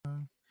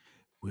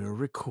we're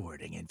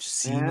recording and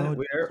And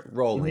we're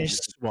rolling.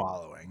 finished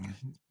swallowing.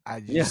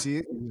 Did Yeah. you see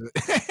it?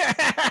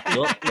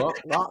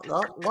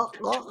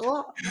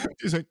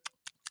 He's like,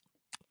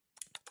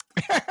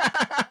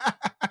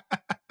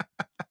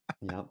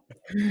 Yep.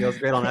 Feels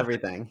great on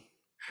everything.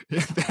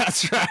 yeah,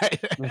 that's right.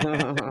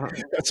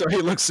 That's why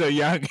he looks so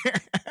young.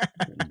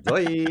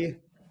 Doy.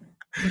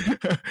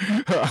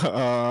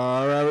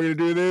 All right, we're gonna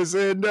do this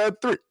in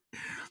 3,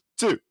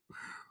 2,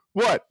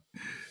 1.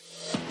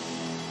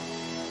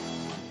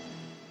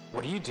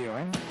 What are you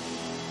doing?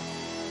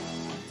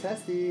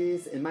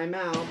 Testes in my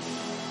mouth.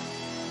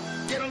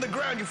 Get on the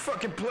ground, you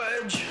fucking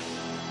pledge.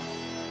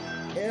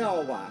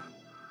 Ew.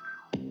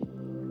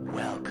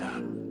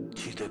 Welcome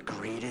to the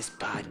greatest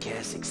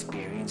podcast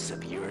experience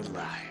of your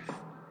life.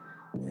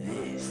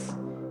 This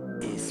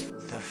is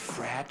the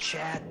Frat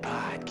Chat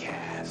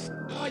Podcast.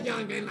 All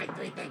young men like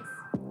 3 things.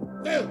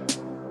 Food,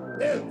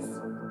 booze,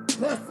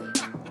 pussy.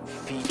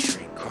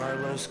 Featuring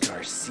Carlos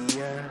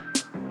Garcia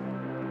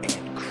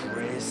and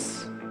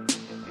Chris Moore.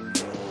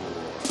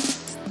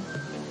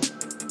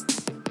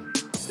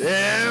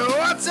 Hey,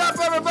 what's up,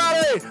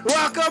 everybody?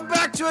 Welcome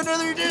back to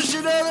another edition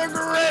of the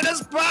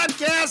greatest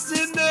podcast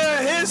in the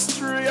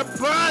history of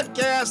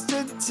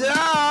podcasting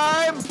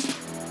time.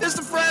 It's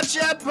the Frat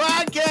Chat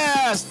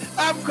Podcast.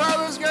 I'm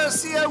Carlos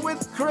Garcia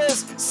with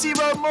Chris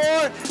Simo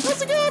Moore.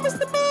 How's it going,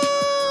 Mr.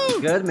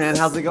 Moore? Good, man.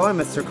 How's it going,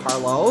 Mr.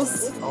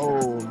 Carlos?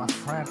 Oh, my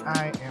friend,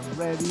 I am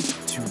ready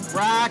to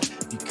rock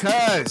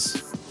because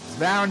it's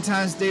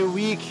Valentine's Day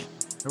week.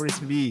 Everybody's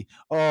going to be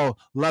all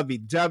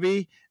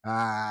lovey-dovey.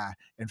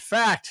 In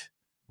fact,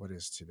 what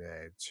is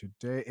today?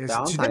 Today is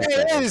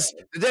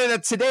the day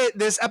that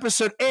this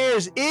episode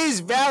airs is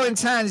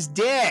Valentine's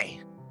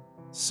Day.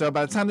 So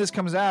by the time this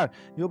comes out,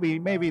 you'll be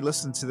maybe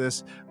listening to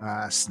this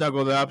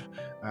snuggled up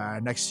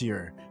next to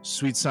your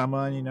sweet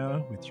someone, you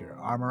know, with your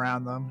arm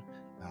around them.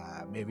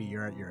 Maybe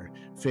you're at your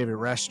favorite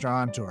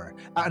restaurant or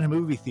out in a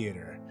movie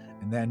theater.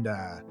 And then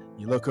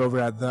you look over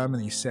at them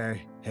and you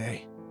say,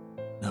 hey,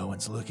 no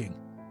one's looking.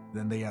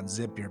 Then they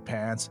unzip your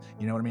pants.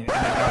 You know what I mean?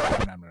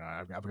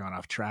 I've gone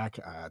off track.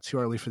 Too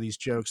early for these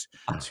jokes.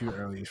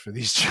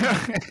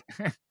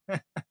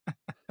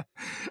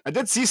 I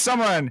did see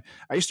someone.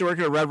 I used to work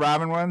at a Red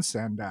Robin once,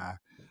 and I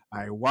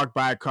walked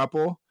by a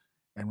couple,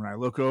 and when I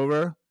look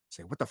over, I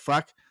say, what the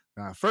fuck?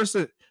 First,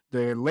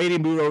 the lady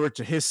moved over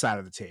to his side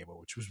of the table,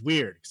 which was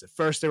weird, because at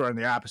first they were on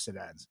the opposite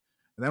ends.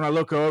 And then when I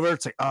look over,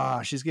 it's like,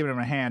 oh, she's giving him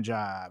a hand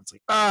job. It's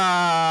like,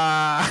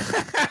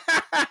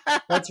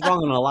 That's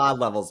wrong on a lot of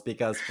levels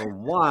because for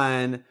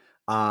one,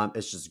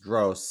 it's just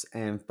gross.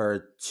 And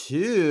for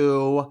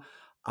two,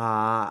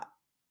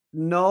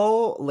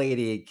 no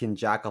lady can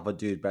jack off a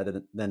dude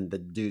better than the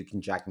dude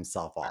can jack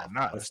himself off.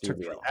 No, this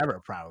took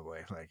forever, probably.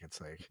 Like, it's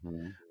like,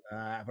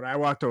 but I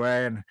walked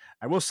away, and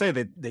I will say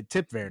that they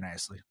tipped very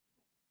nicely.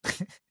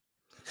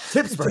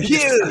 Tips were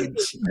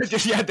huge.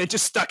 They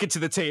just stuck it to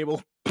the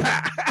table.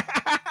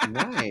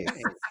 Nice.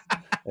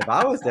 If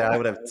I was there, I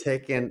would have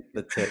taken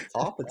the tip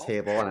off the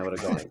table and I would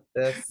have gone like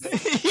this.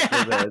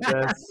 Yeah.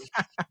 This.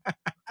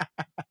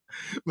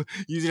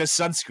 Using a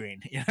sunscreen,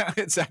 you know,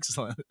 it's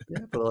excellent. Yeah,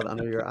 put it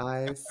under your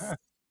eyes.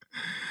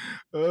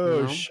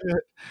 Oh,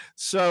 shit.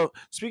 So,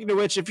 speaking of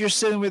which, if you're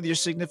sitting with your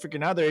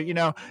significant other, you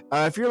know,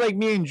 if you're like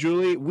me and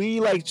Julie, we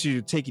like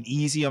to take it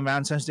easy on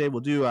Valentine's Day. We'll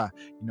do, like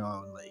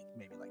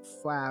maybe like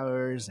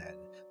flowers and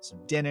some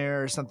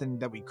dinner or something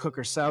that we cook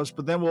ourselves,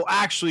 but then we'll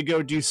actually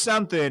go do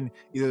something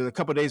either a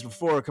couple of days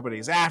before or a couple of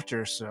days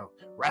after. So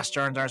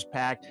restaurants aren't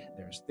packed.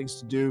 There's things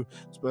to do.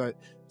 But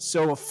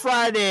so this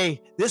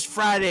Friday, the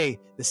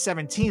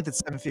 17th at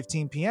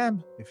 7:15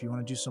 p.m., if you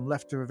want to do some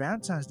leftover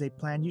Valentine's Day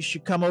plan, you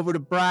should come over to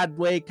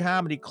Broadway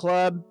Comedy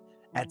Club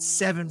at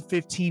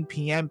 7:15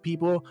 p.m.,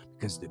 people,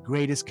 because the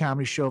greatest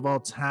comedy show of all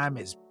time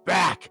is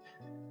back.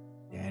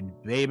 And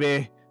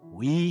baby,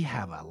 we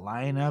have a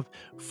lineup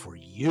for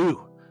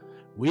you.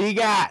 We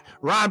got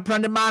Ron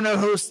Prendamano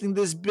hosting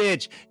this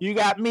bitch. You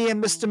got me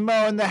and Mr.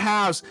 Mo in the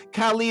house.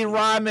 Khalid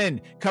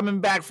Rahman coming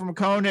back from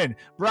Conan.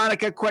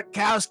 Veronica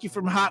Kwiatkowski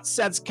from Hot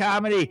Sets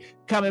Comedy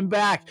coming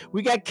back.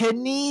 We got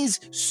Kenise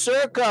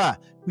Circa,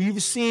 who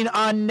you've seen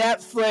on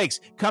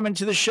Netflix, coming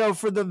to the show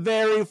for the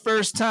very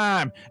first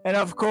time. And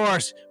of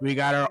course, we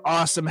got our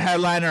awesome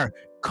headliner,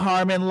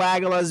 Carmen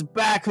Lagala's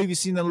back, who you've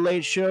seen on The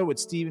Late Show with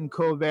Stephen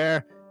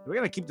Colbert. We're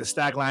going to keep the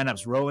stock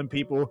lineups rolling,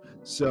 people.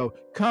 So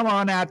come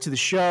on out to the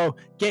show.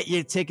 Get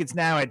your tickets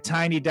now at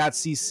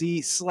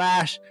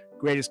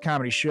tiny.cc/greatest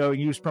comedy show.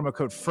 Use promo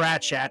code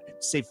FRATCHAT to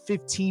save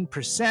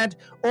 15%,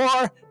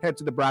 or head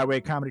to the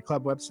Broadway Comedy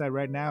Club website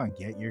right now and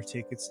get your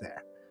tickets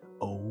there.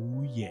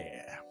 Oh,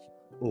 yeah.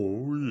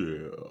 Oh,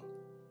 yeah.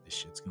 This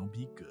shit's going to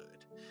be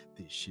good.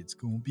 This shit's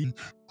going to be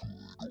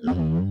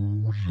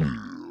Oh, yeah.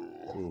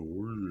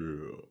 Oh,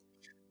 yeah.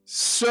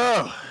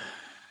 So,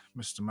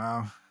 Mr.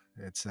 Mo,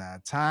 it's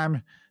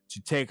time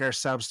to take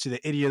ourselves to the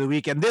Idiot of the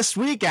Week. And this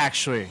week,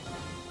 actually,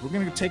 we're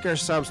going to take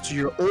ourselves to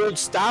your old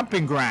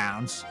stomping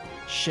grounds,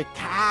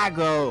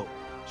 Chicago.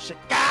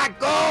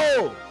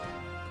 Chicago!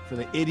 For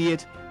the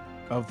Idiot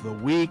of the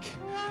Week.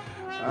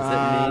 Is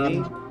it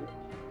me?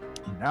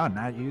 No,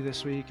 not you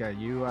this week.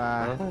 You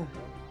Oh,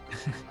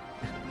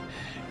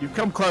 you've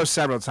come close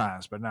several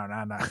times, but no.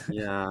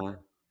 yeah.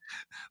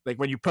 Like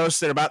when you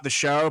posted about the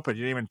show, but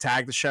you didn't even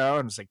tag the show,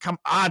 and it's like, come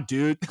on,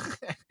 dude.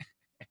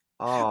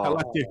 I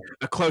left Oh, you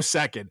a close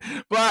second.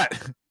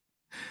 But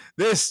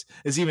this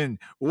is even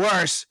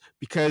worse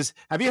because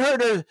have you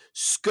heard of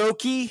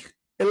Skokie,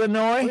 oh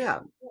Illinois?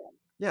 yeah,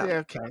 yeah. Yeah,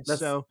 okay. That's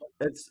So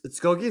it's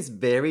Skogie's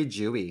very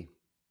Jewy.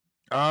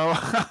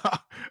 oh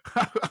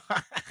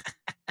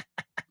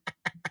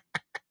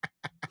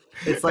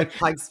It's like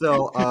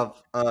Pikesville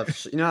of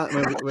you know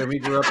when we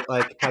grew up,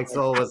 like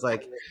Pikesville was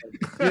like,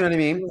 you know what I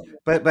mean.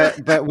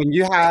 But when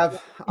you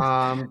have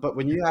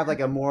like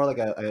a more like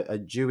a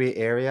Jewy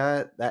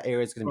area, that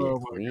area is gonna be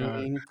oh my god.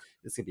 clean.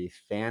 It's gonna be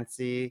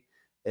fancy.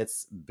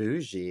 It's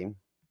bougie.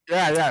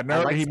 Yeah. I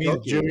No, like he means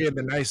Skokie. Jimmy in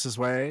the nicest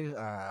way,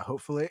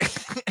 hopefully.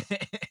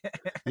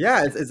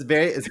 Yeah, it's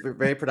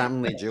very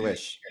predominantly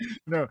Jewish.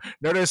 No,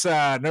 notice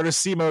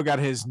Simo got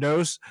his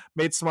nose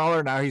made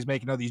smaller. Now he's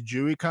making all these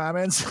Jewy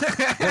comments.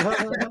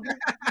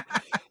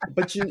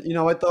 But you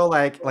know what though?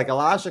 Like a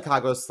lot of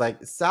Chicago's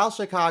like South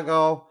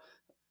Chicago,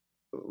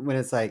 when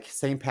it's like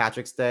St.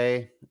 Patrick's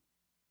Day,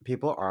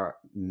 people are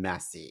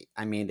messy.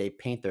 I mean, they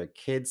paint their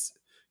kids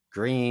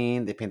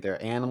green, they paint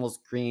their animals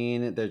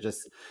green. They're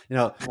just,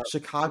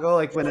 Chicago,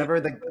 like whenever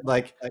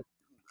like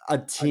a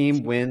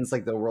team wins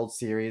like the World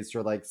Series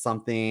or like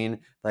something,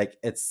 like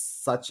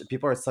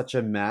people are such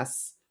a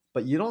mess.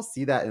 But you don't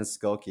see that in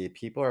Skokie.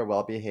 People are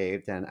well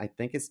behaved, and I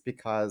think it's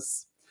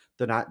because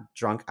they're not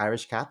drunk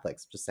Irish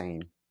Catholics. Just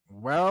saying.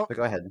 Well, But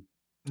go ahead.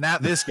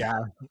 not this guy.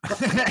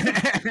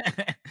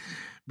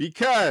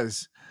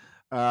 Because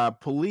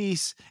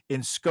police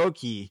in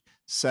Skokie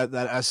said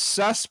that a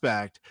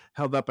suspect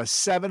held up a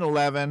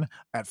 7-Eleven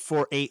at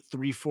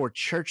 4834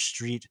 Church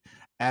Street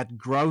at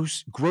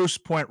Grosse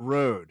Point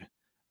Road.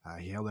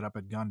 He held it up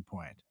at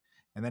gunpoint,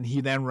 and then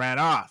he ran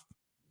off.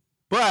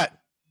 But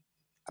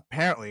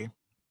apparently,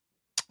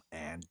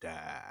 and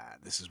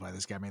this is why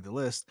this guy made the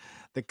list,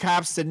 the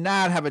cops did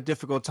not have a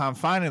difficult time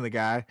finding the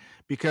guy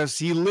because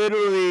he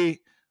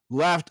literally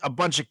left a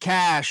bunch of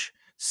cash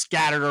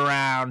scattered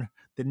around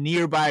the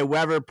nearby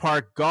Weber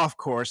Park golf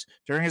course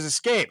during his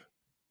escape.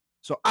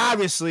 So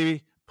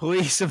obviously,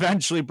 police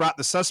eventually brought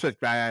the suspect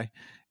guy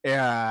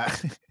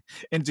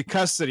into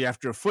custody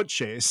after a foot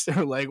chase. They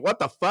were like, "What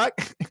the fuck?"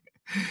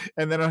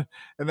 and then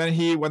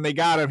when they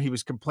got him, he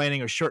was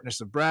complaining of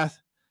shortness of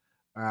breath.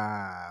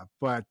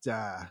 But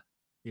they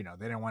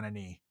didn't want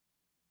any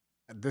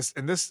this.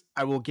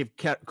 I will give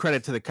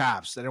credit to the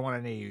cops. They didn't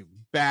want any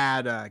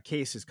bad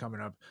cases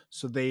coming up,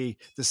 so they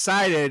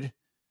decided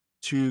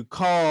to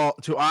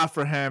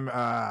offer him.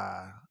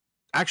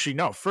 Actually,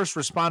 no. First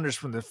responders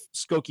from the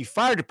Skokie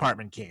Fire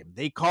Department came.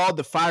 They called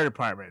the fire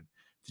department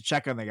to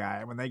check on the guy.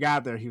 And when they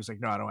got there, he was like,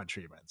 "No, I don't want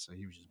treatment." So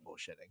he was just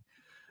bullshitting.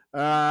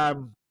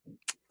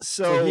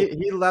 So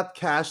he left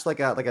cash like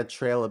a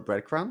trail of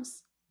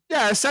breadcrumbs.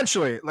 Yeah,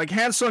 essentially, like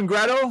Hansel and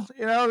Gretel.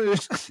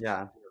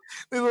 Yeah.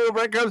 The little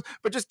breadcrumbs,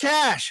 but just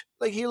cash.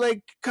 Like he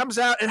comes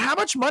out, and how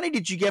much money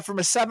did you get from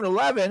a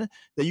 7-Eleven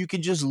that you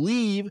can just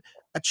leave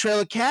a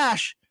trail of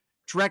cash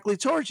directly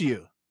towards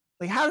you?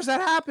 Like, how does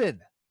that happen?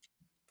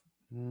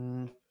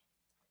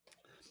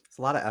 It's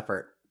a lot of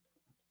effort.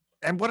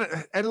 And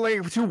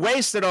to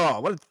waste it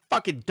all. What a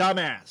fucking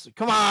dumbass.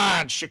 Come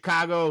on,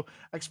 Chicago.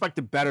 I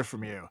expected better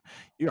from you.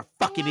 You're a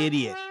fucking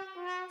idiot.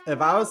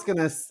 If I was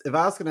gonna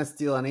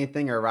steal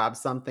anything or rob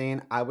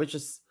something, I would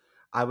just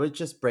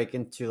break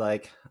into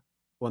like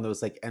one of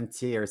those like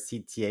MTA or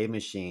CTA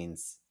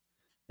machines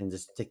and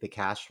just take the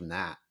cash from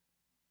that.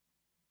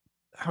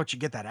 How'd you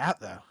get that out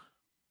though?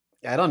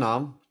 I don't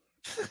know.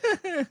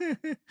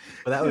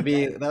 But that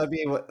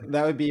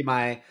would be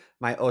my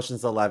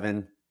Ocean's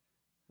 11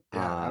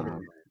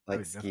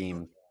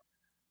 scheme.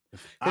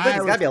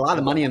 There's got to be a lot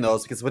of money in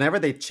those, because whenever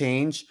they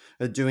change,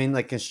 they're doing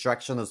like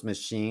construction of those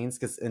machines.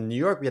 Because in New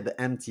York we have the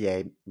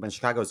MTA, but in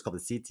Chicago it's called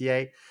the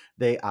CTA.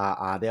 They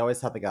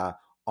always have like a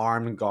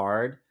armed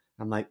guard.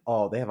 I'm like,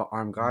 oh, they have an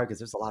armed guard because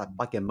there's a lot of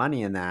fucking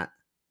money in that.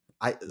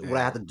 What I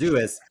have to do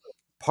is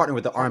partner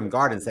with the armed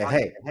guard and say,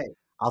 hey,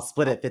 I'll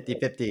split it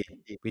 50-50.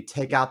 We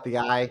take out the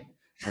guy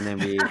and then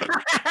we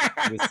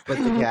split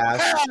the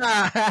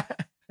cash.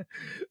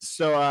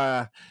 So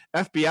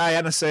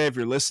FBI, NSA, if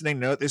you're listening,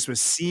 note this was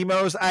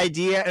Simo's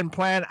idea and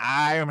plan.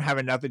 I am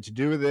having nothing to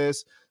do with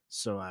this,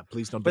 so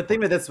please don't. But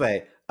think of it this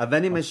way: a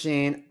vending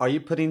machine. Are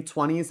you putting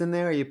 20s in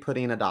there? Or are you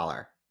putting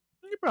 $1?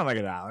 You're putting like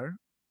 $1.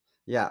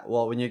 Yeah.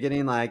 Well, when you're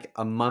getting like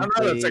a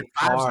monthly it's like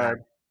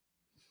card,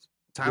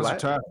 times are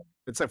tough.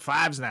 It's like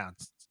 $5 now.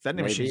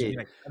 Vending machines are getting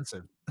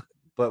expensive.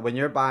 But when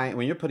you're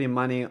putting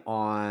money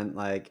on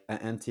like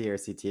an MTA or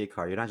CTA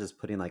card, you're not just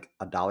putting like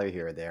 $1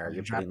 here or there.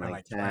 You're putting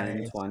like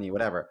 10, 20,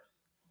 whatever.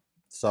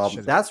 So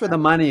that's where the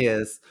money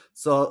is.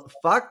 So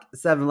fuck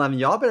 7-Eleven.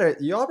 Y'all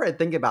better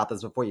think about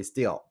this before you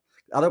steal.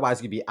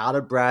 Otherwise, you'd be out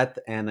of breath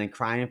and then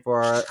crying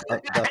for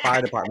the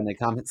fire department to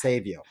come and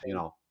save you.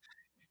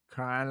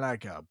 Crying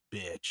like a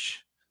bitch.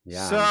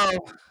 Yeah.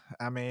 So,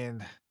 I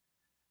mean,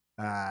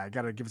 I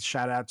got to give a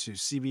shout out to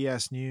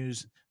CBS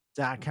News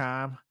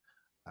You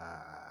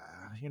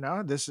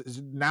know, this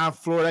is now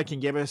Florida can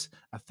give us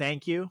a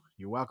thank you.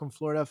 You're welcome,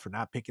 Florida, for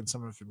not picking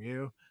someone from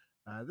you.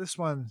 This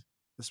one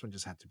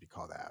just had to be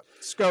called out.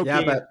 Yeah,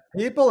 Skokie. but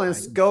people in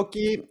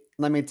Skokie,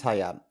 let me tell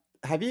you,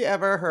 have you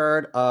ever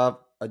heard of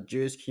a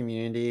Jewish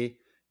community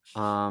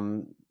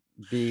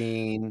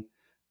being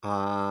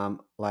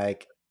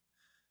like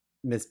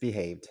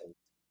misbehaved?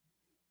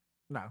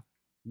 No.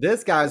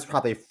 This guy was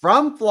probably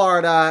from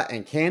Florida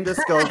and came to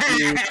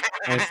Skokie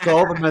and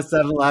stole from a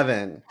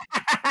 7-Eleven.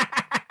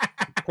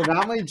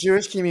 Predominantly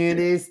Jewish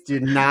communities do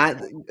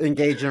not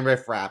engage in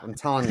riffraff. I'm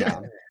telling you.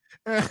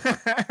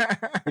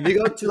 If you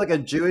go to like a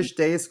Jewish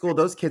day school,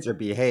 those kids are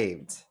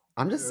behaved.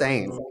 I'm just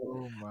saying.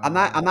 Oh, I'm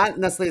my. not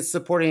necessarily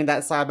supporting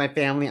that side of my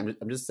family.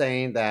 I'm just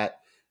saying that,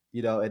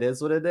 you know, it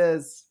is what it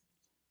is.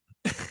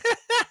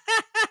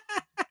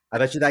 I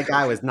bet you that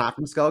guy was not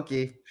from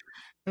Skokie.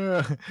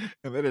 And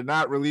they did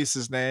not release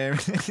his name.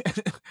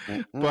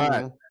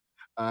 But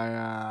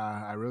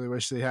I really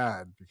wish they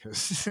had,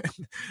 because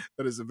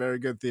that is a very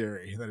good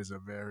theory. That is a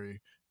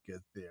very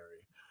good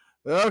theory.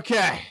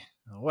 Okay.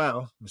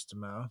 Well, Mr.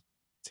 Mo,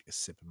 take a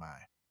sip of my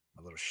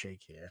little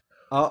shake here.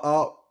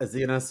 Oh, is he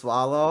gonna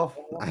swallow?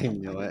 I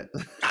knew it.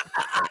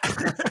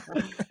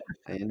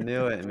 I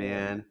knew it,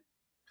 man.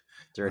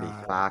 Dirty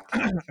fuck.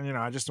 You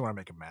know, I just don't want to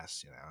make a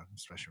mess, you know,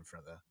 especially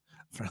for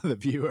the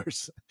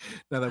viewers.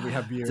 Now that we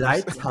have viewers. Did I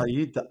tell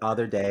you the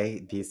other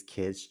day these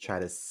kids try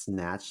to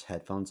snatch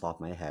headphones off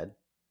my head?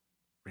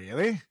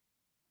 Really?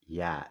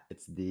 Yeah,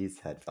 it's these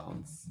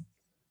headphones.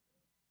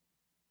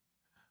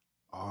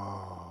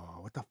 Oh,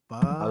 what the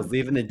fuck? I was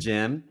leaving the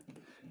gym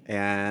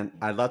and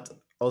I left.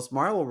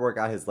 Osmar will work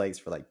out his legs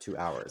for like 2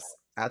 hours.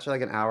 After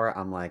like an hour,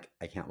 I'm like,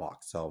 I can't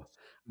walk. So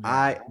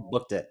I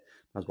booked it.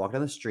 I was walking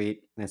down the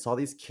street and I saw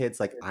these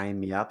kids like eyeing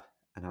me up.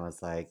 And I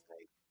was like,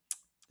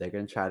 they're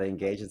going to try to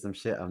engage in some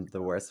shit. I'm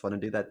the worst one to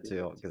do that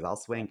too, because I'll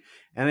swing.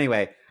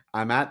 Anyway,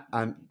 I'm about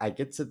to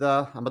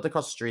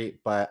cross the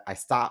street, but I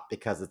stopped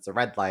because it's a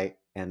red light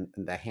and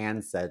the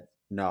hand said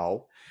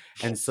no.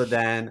 And so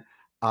then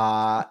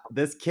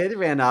this kid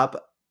ran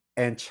up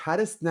and tried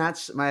to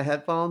snatch my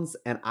headphones,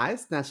 and I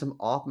snatched them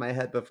off my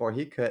head before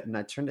he could. And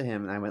I turned to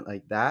him and I went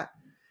like that.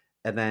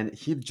 And then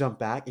he jumped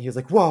back and he was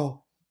like,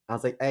 whoa. I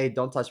was like, hey,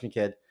 don't touch me,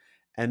 kid.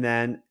 And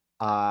then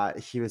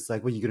he was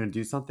like, well, you going to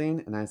do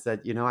something? And I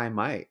said, you know, I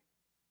might.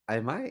 I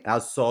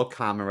was so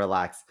calm and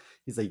relaxed.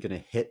 He's like, you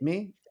going to hit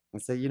me? I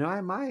said, you know,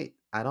 I might.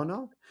 I don't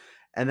know.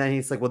 And then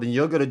he's like, well, then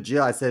you'll go to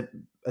jail. I said,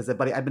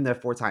 buddy, I've been there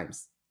 4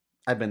 times.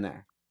 I've been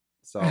there.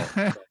 So,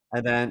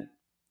 and then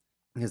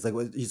he's like,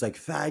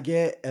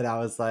 faggot. And I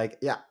was like,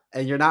 yeah,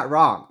 and you're not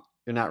wrong.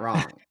 You're not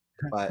wrong.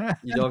 But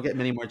you don't get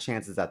many more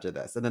chances after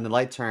this. And then the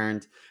light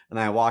turned and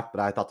I walked,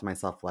 but I thought to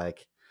myself,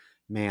 like,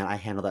 man, I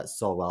handled that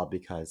so well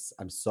because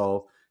I'm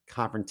so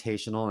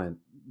confrontational. And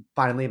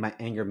finally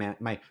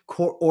my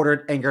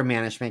court-ordered anger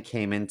management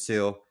came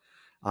into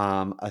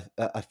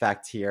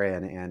effect here.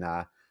 And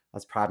I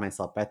was proud of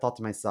myself. But I thought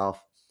to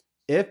myself,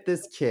 if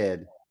this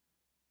kid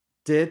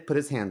did put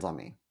his hands on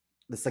me,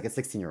 this is like a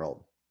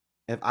 16-year-old,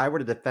 if I were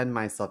to defend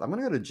myself, I'm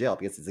going to go to jail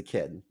because he's a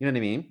kid. You know what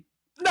I mean?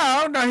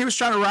 No, he was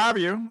trying to rob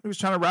you.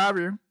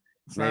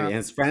 Maybe. And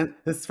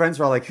his friends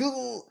were all like,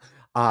 ooh.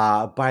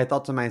 But I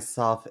thought to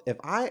myself, if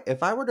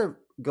I were to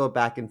go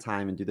back in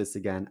time and do this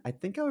again, I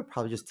think I would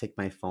probably just take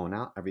my phone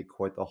out and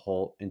record the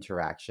whole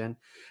interaction.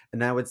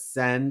 And I would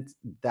send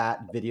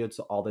that video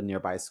to all the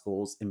nearby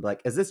schools and be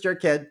like, is this your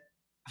kid?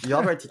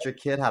 Y'all better teach your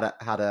kid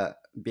how to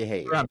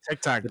behave. Put it on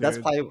TikTok, But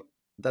dude.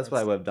 that's what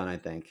I would have done, I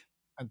think.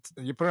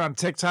 You put it on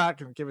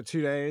TikTok and give it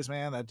 2 days,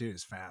 man, that dude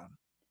is found.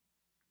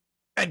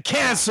 And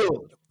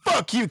canceled.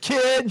 Fuck you,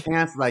 kid.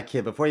 Cancel that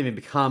kid before he even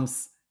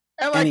becomes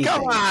and like, anything.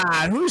 Come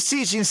on. Who's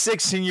teaching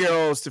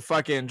 16-year-olds to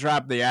fucking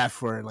drop the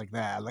F word like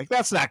that? Like,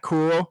 that's not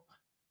cool.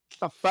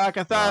 The fuck?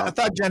 I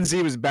thought Gen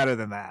Z was better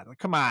than that. Like,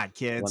 come on,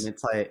 kids. Let me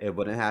tell you, it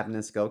wouldn't happen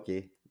in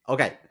Skokie.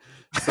 Okay.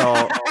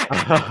 So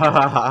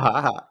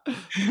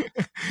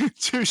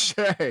touche.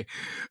 All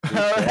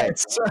right,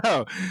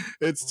 so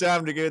it's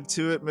time to get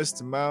to it,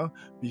 Mr. Mo,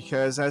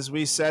 because as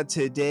we said,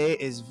 today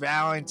is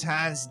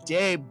Valentine's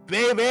Day,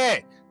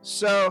 baby.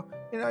 So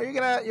you know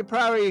you're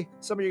probably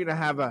some of you are gonna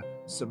have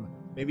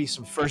maybe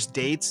some first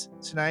dates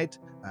tonight,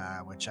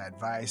 which I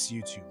advise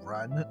you to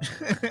run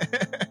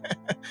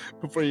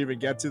before you even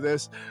get to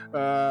this.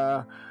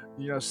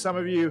 You know, some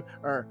of you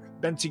are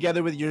been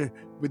together with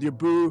your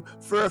boo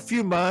for a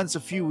few months, a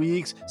few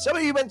weeks. Some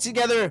of you been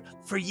together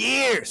for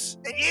years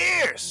and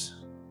years.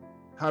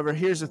 However,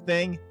 here's the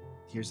thing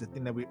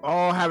that we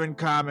all have in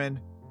common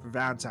for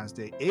Valentine's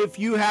Day. If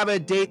you have a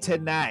date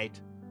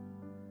tonight,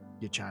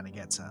 you're trying to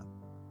get some.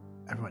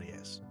 Everybody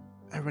is.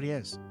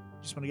 You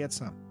just want to get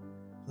some.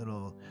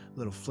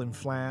 Little flim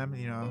flam,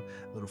 you know,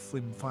 little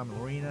flim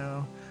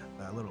flamerino,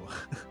 little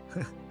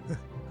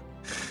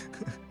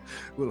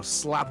little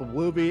slap of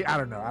whoopee. I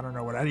don't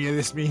know what any of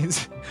this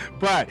means,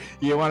 but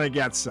you want to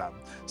get some.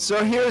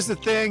 So here's the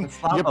thing: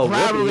 you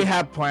probably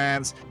have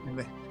plans,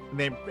 and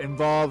they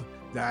involve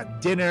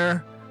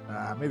dinner,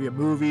 maybe a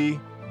movie,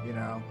 you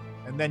know,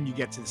 and then you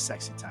get to the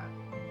sexy time.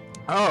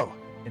 Oh,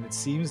 and it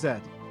seems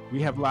that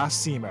we have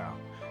lost Simo.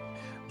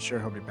 I'm sure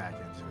he'll be back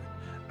into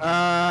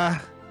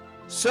it.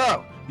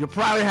 So you'll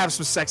probably have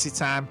some sexy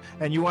time,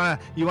 and you wanna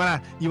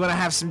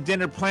have some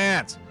dinner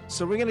plans.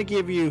 So we're gonna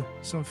give you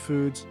some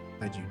foods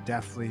that you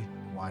definitely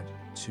want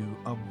to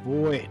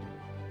avoid.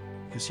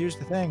 Because here's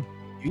the thing: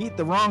 you eat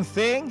the wrong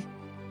thing,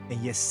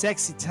 and your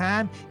sexy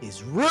time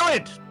is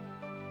ruined.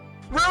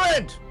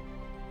 Ruined.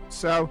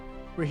 So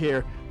we're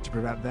here to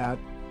prevent that.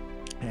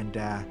 And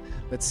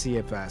let's see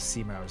if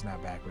Simo is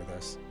not back with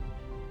us.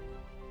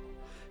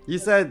 You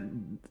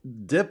said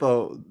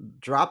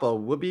drop a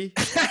whoopee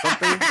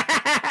something,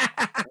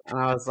 and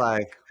I was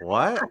like,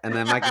 what? And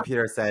then my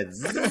computer said,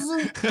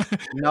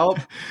 nope.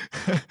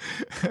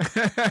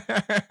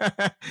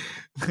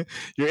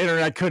 Your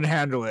internet couldn't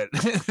handle it.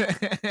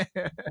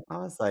 I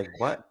was like,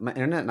 what? My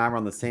internet and I were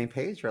on the same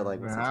page. We're like,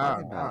 what's he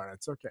talking about? No,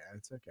 it's okay.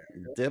 It's okay.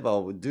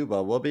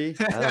 Duba, whoopee?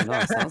 I don't know.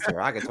 It sounds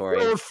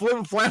derogatory.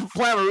 Flim, flam,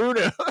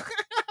 flamaruna.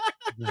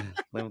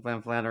 Flim,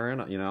 flam,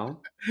 flanaruna, you know?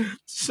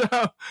 So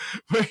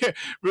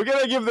we're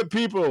going to give the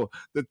people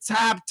the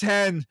top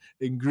 10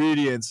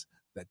 ingredients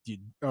that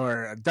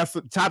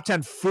definitely top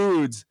 10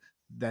 foods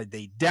that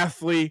they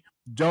definitely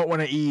don't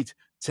want to eat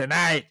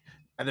tonight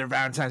at their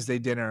Valentine's Day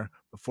dinner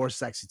before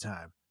sexy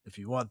time if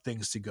you want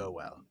things to go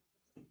well.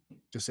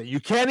 Just say, you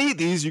can't eat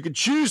these. You can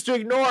choose to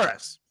ignore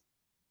us.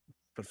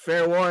 But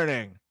fair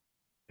warning,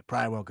 it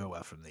probably won't go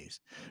well from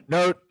these.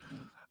 Note,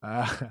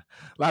 a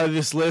lot of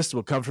this list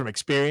will come from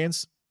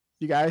experience,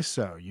 you guys,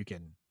 so you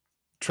can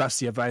trust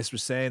the advice we're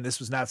saying. This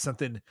was not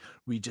something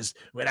we just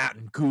went out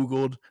and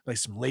Googled like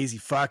some lazy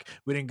fuck.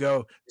 We didn't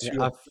go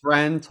to a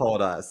friend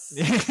told us.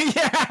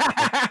 Yeah.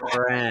 A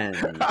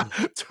friend.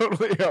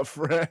 Totally a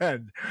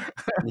friend.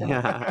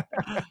 Yeah.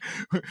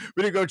 We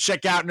didn't go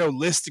check out no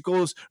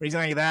listicles or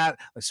anything like that,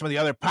 like some of the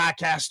other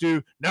podcasts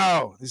do.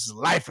 No, this is a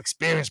life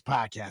experience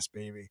podcast,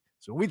 baby.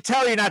 So when we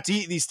tell you not to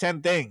eat these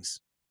 10 things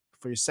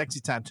for your sexy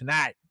time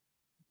tonight,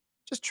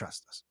 just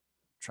trust us.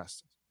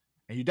 Trust us.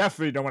 And you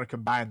definitely don't want to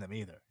combine them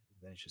either.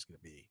 Then it's just going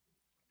to be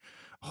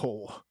a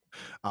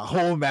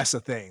whole mess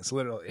of things,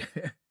 literally.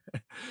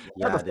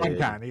 Not the fun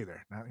kind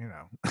either. Not,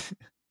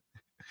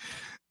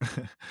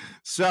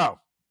 So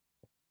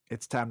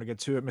it's time to get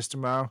to it, Mr.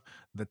 Mo.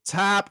 The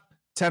top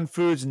 10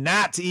 foods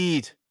not to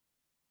eat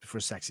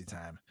before sexy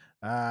time.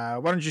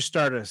 Why don't you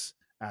start us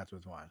out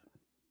with one?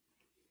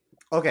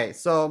 Okay,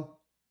 so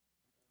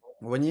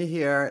when you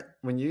hear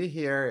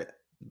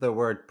the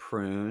word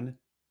prune,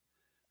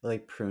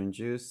 like prune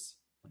juice,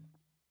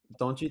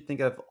 don't you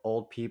think of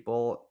old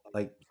people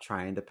like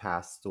trying to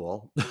pass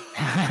stool?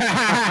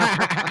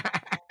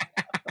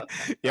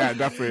 Yeah,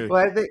 definitely.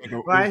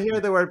 When I hear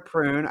the word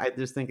prune, I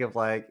just think of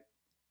like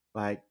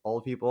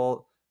old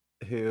people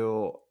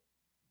who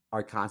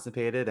are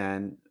constipated,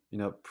 and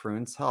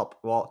prunes help.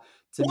 Well,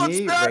 to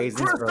me,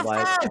 raisins are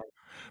like,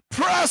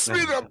 pass me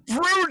the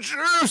prune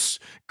juice.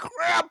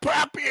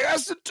 Grandpappy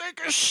has to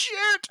take a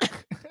shit.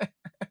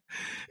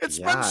 It's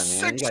been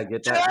 6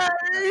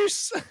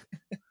 days.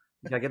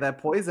 You gotta get that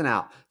poison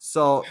out.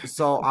 So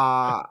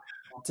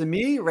to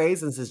me,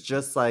 raisins is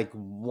just like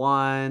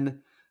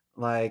one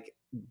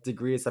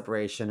degree of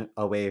separation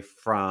away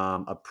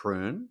from a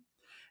prune.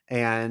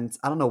 And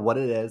I don't know what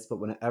it is, but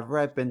whenever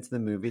I've been to the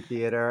movie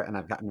theater and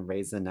I've gotten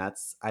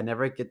Raisinets, I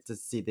never get to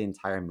see the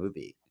entire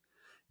movie.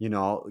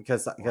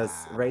 Because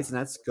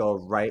Raisinets go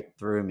right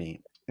through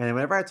me. And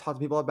whenever I talk to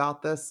people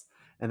about this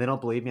and they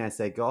don't believe me, I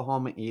say, go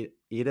home and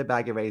eat a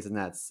bag of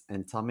Raisinets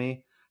and tell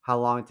me how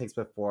long it takes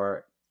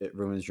before it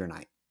ruins your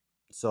night.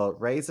 So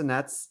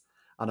Raisinets,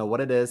 I don't know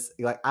what it is.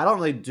 Like, I don't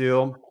really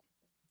do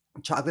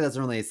chocolate, doesn't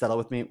really settle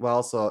with me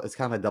well, so it's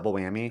kind of a double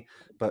whammy.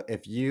 But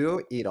if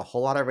you eat a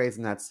whole lot of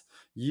Raisinets,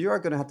 you are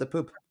gonna have to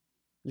poop.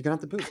 You're gonna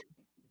have to poop.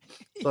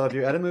 So if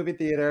you're at a movie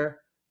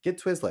theater, get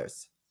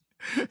Twizzlers.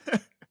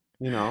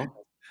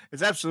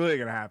 It's absolutely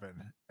gonna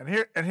happen.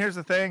 And here's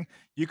the thing: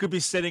 you could be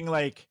sitting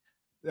like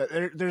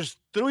there's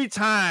 3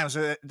 times.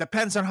 It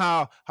depends on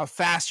how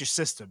fast your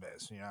system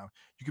is. You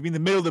could be in the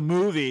middle of the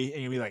movie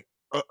and you'll be like,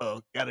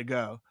 gotta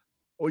go.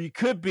 Or you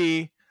could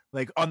be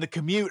like on the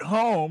commute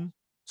home,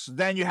 so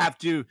then you have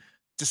to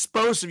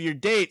dispose of your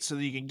date so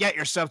that you can get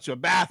yourself to a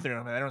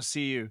bathroom and they don't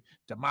see you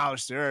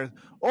demolish the earth.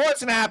 Or it's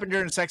gonna happen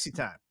during sexy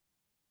time,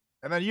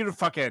 and then you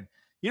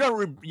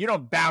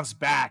don't bounce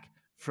back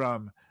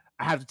from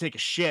I have to take a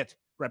shit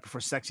right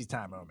before sexy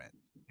time moment.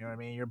 You know what I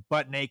mean? You're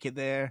butt naked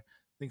there.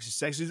 Thinks you're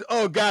sexy.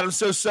 Oh God, I'm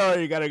so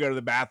sorry. You gotta go to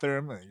the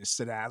bathroom. And you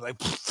sit down like.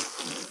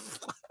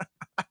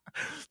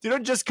 You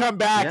don't just come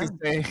back and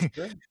say,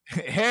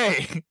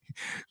 "Hey,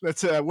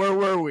 let's. Where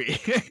were we?"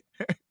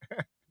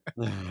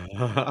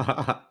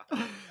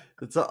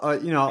 It's a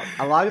lot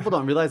of people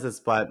don't realize this,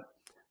 but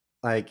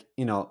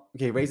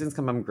okay, raisins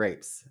come from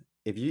grapes.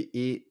 If you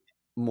eat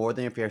more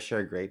than your fair share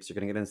of grapes, you're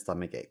gonna get a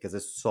stomach ache because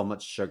there's so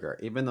much sugar.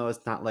 Even though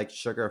it's not like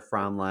sugar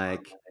from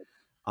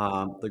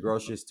the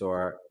grocery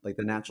store, like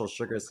the natural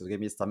sugars will give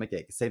you a stomach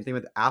ache. Same thing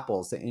with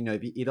apples. If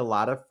you eat a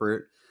lot of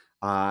fruit,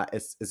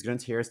 it's gonna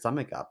tear your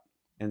stomach up.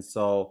 And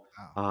so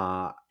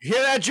you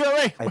hear that,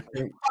 Joey?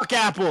 Fuck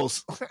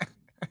apples.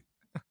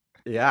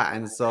 Yeah,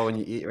 and so when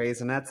you eat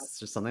Raisinets,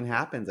 just something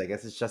happens. I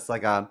guess it's just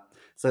like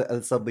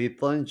it's a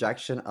lethal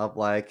injection of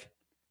like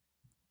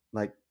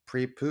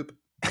pre-poop.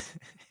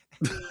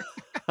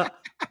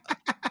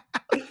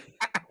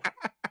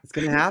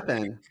 It's gonna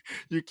happen.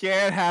 You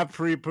can't have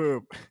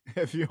pre-poop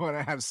if you want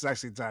to have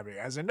sexy timing.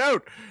 As a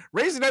note,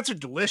 Raisinets are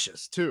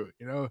delicious too.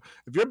 You know,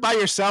 if you're by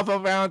yourself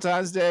on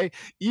Valentine's Day,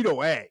 eat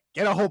away.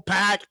 Get a whole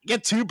pack.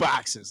 Get 2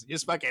 boxes.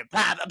 Just fucking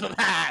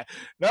no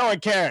one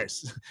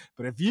cares.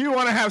 But if you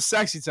want to have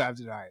sexy time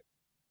tonight,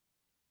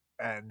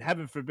 and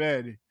heaven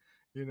forbid,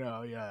 you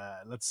know, yeah,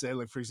 let's say,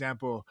 like for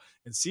example,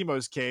 in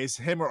Simo's case,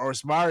 him or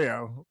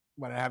Mario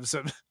want to have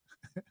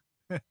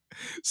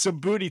some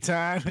booty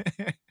time.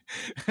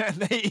 And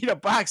they eat a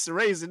box of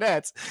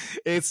Raisinets,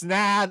 it's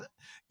not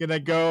gonna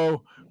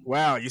go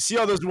well. You see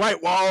all those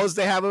white walls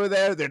they have over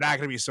there? They're not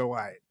gonna be so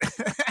white.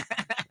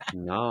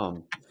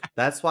 No,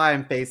 that's why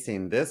I'm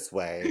facing this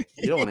way.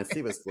 You don't want to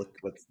see what's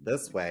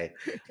this way.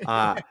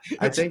 I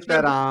think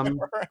that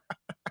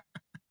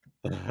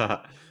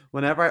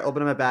whenever I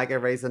open up a bag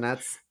of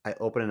Raisinets, I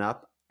open it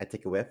up, I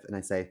take a whiff, and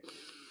I say,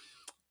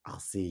 "I'll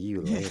see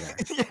you later,"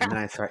 and then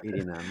I start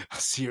eating them. I'll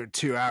see you in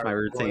 2 hours. My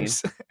routine.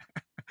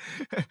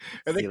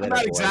 And they come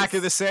out exactly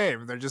the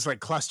same. They're just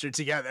like clustered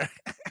together.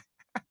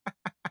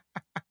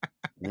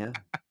 Yeah,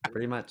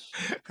 pretty much.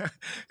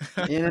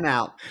 In and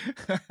out.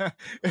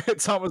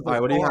 It's almost all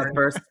right. What do you have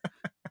first?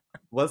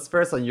 What's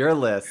first on your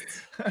list?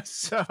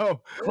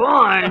 So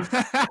corn.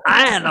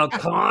 I had no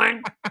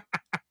corn.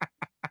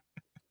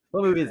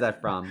 What movie is that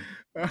from?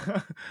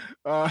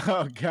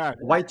 Oh God,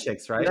 White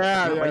Chicks, right?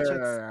 Yeah, yeah, White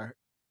yeah.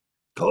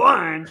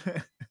 Corn.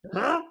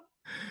 Huh?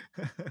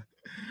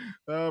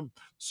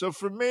 So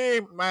for me,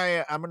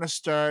 I'm gonna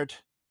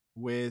start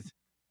with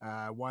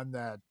one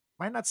that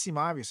might not seem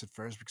obvious at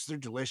first because they're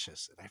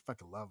delicious and I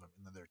fucking love them,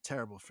 and they're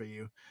terrible for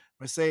you. I'm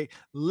gonna say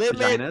limit.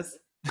 Vaginas?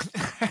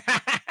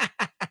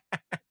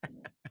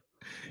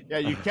 Yeah,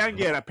 you can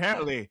get,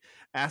 apparently,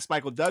 ask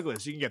Michael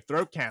Douglas, you can get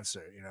throat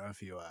cancer, you know,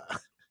 if you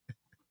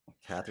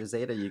Catherine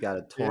Zeta, you got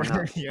a torn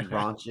up,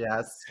 raunchy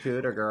ass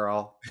scooter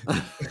girl.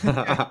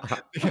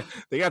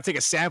 They gotta take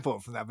a sample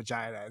from that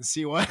vagina and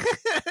see what.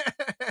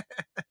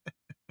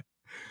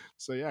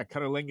 So yeah,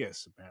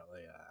 cunnilingus,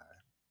 apparently. I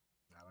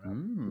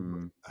don't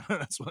know.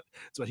 That's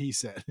what he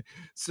said.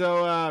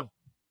 So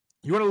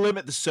you want to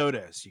limit the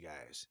sodas, you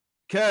guys,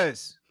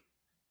 because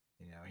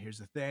here's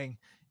the thing.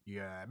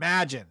 You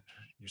imagine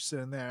you're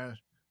sitting there on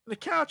the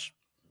couch,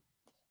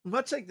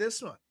 much like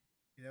this one.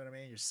 You know what I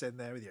mean? You're sitting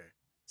there with your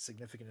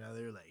significant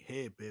other, like,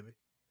 "Hey, baby,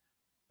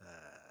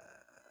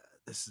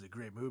 this is a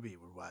great movie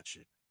we're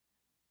watching.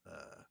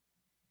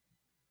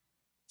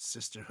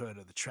 Sisterhood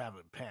of the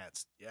Traveling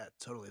Pants. Yeah,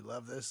 totally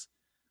love this.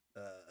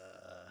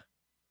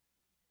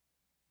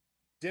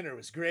 Dinner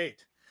was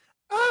great.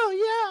 Oh,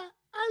 yeah,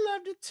 I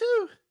loved it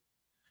too.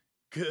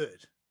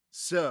 Good.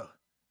 So,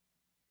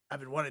 I've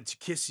been wanting to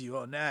kiss you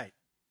all night.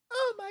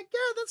 Oh my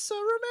God, that's so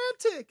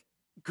romantic.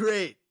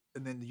 Great.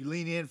 And then you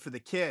lean in for the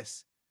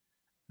kiss.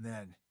 And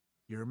then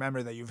you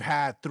remember that you've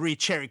had 3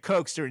 cherry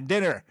Cokes during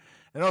dinner.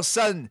 And all of a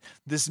sudden,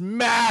 this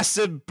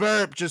massive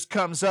burp just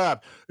comes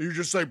up. And you're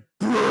just like,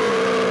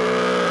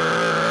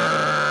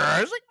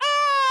 brrr! It's like,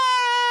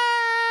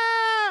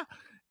 ah!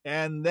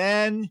 And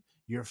then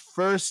your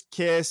first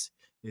kiss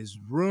is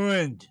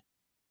ruined.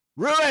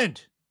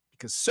 Ruined!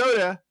 Because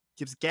soda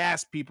gives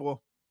gas,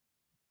 people.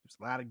 Gives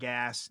a lot of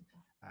gas.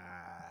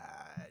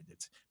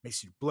 It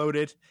makes you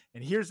bloated.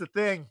 And here's the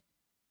thing.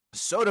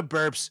 Soda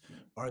burps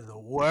are the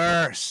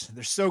worst.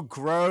 They're so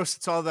gross.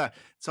 It's all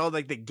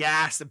like the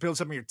gas that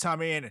builds up in your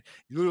tummy, and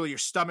literally your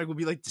stomach will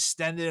be like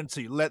distended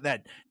until you let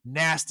that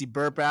nasty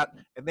burp out.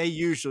 And they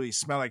usually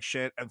smell like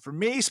shit. And for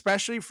me,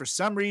 especially, for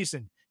some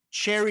reason,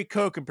 cherry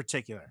Coke in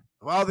particular,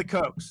 of all the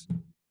Cokes,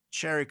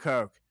 cherry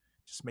Coke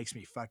just makes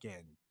me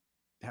fucking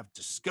have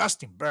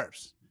disgusting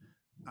burps.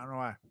 I don't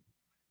know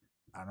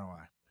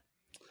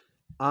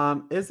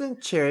why.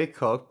 Isn't cherry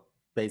Coke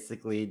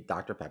basically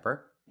Dr.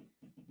 Pepper?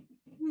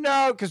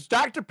 No, because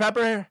Dr.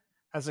 Pepper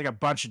has like a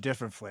bunch of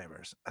different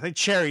flavors. I think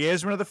cherry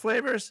is one of the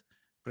flavors,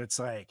 but it's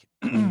like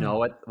you know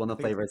what one of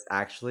the flavors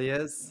actually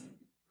is?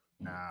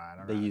 No, I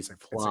don't know. They use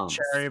plums. It's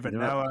like cherry,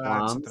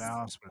 vanilla, something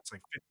else, but it's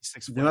like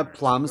 56 flavors. You know what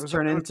plums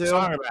turn into?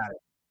 Song about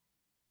it.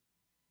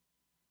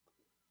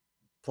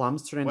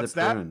 Plums turn into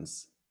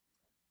prunes.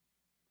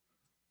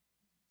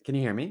 Can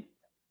you hear me?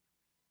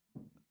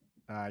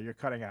 You're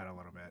cutting out a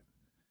little bit.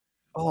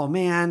 Oh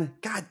man,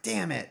 God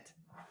damn it!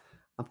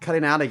 I'm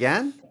cutting out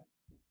again.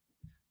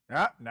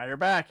 Yeah, now you're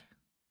back.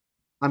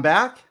 I'm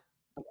back.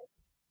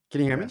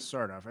 Can you hear me?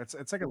 Sort of. It's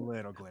like a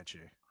little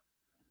glitchy.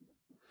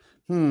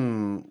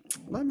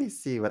 Let me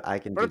see what I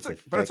can do.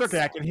 But it's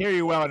okay. I can hear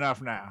you well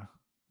enough now.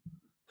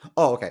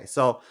 Oh, okay.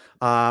 So,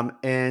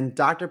 in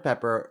Dr.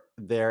 Pepper,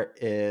 there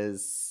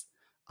is,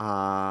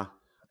 I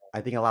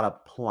think, a lot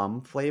of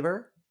plum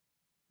flavor,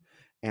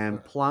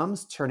 and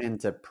plums turn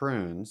into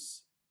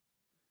prunes,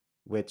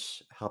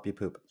 which help you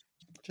poop.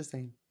 Just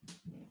saying.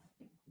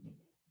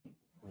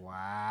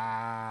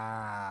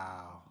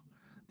 Wow.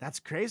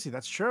 That's crazy.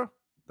 That's true.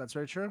 That's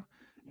very true.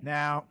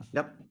 Now,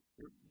 Yep.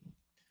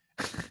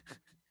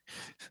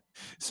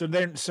 so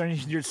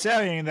you're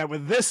saying that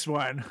with this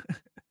one,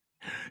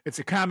 it's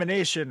a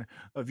combination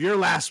of your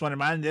last one and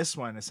mine. This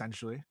one,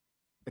 essentially,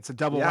 it's a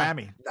double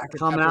whammy. Dr.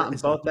 Coming Pepper out in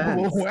is a both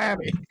double ends.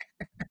 whammy.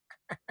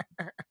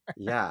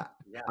 Yeah.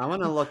 I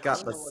want to look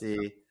up, let's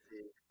see,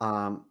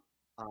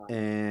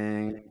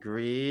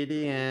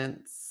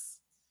 ingredients,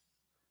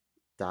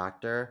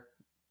 Dr.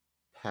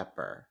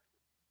 Pepper.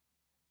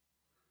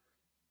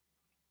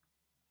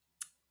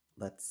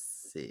 Let's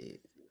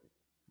see.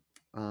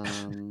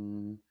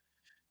 And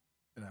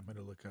I'm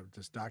gonna look up,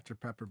 does Dr.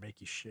 Pepper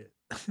make you shit?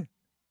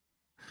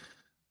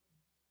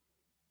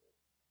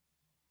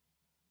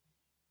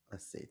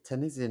 Let's see.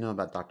 10 things you know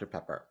about Dr.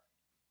 Pepper.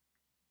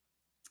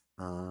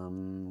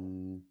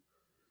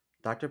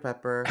 Dr.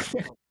 Pepper.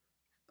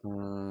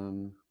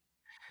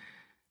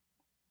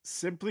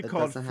 Simply It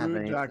called doesn't have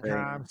anything.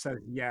 food.com says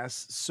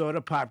yes.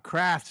 Soda Pop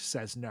Craft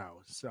says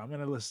no. So I'm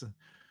gonna listen.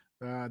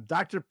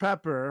 Dr.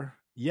 Pepper.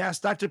 Yes,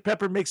 Dr.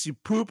 Pepper makes you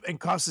poop and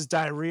causes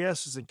diarrhea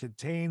since it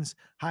contains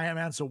high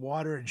amounts of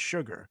water and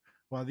sugar.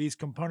 While these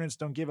components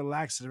don't give a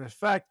laxative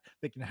effect,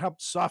 they can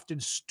help soften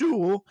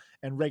stool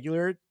and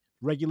regulate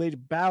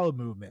bowel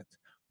movement.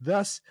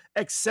 Thus,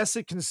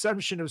 excessive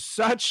consumption of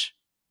such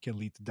can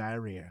lead to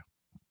diarrhea.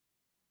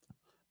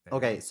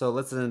 Okay, so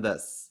listen to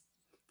this.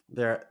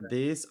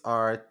 These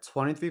are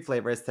 23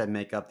 flavors that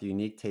make up the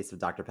unique taste of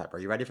Dr. Pepper.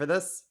 You ready for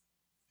this?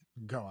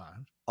 Go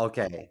on.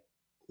 Okay.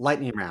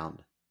 Lightning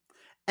round.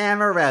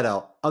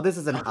 Amaretto. Oh, this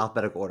is in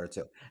alphabetical order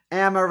too.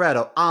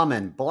 Amaretto,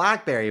 almond,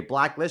 blackberry,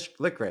 black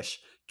licorice,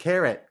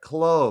 carrot,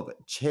 clove,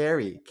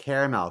 cherry,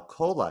 caramel,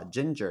 cola,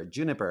 ginger,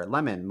 juniper,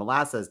 lemon,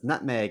 molasses,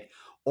 nutmeg,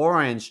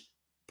 orange,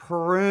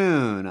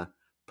 prune,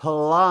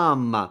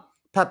 plum,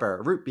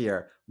 pepper, root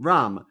beer,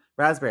 rum,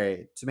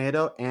 raspberry,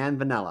 tomato, and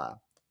vanilla.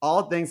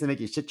 All things that make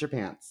you shit your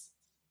pants.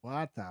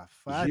 What the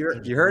fuck?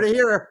 You heard it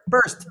here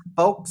first,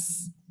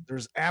 folks.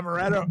 There's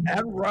amaretto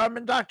and rum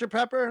in Dr.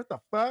 Pepper? The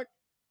fuck?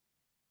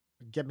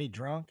 Get me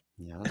drunk?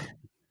 Yeah.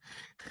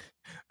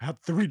 I had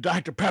 3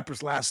 Dr.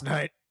 Peppers last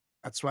night.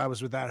 That's why I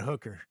was with that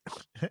hooker.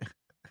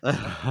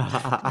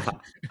 I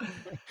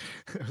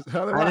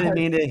didn't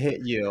mean to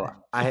hit you.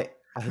 I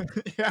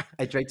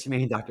drank too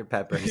many Dr.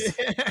 Peppers.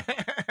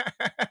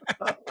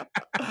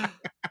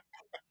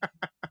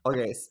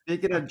 Okay,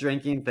 speaking of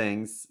drinking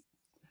things,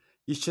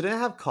 you shouldn't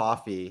have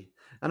coffee.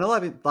 I know a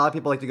lot of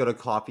people like to go to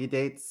coffee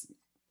dates,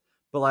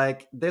 but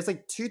like there's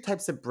like 2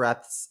 types of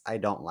breaths I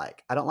don't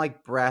like. I don't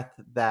like breath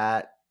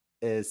that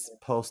is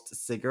post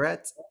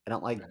cigarette. I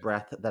don't like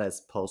breath that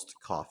is post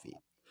coffee.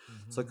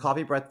 So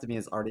coffee breath to me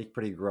is already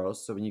pretty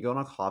gross. So when you go on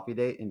a coffee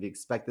date and you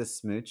expect this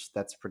smooch,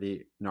 that's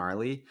pretty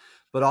gnarly.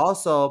 But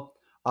also,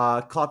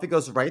 coffee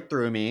goes right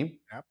through me.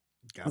 Yep.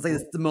 It's like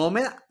the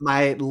moment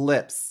my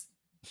lips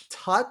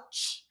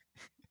touch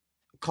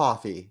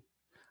coffee,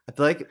 I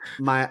feel like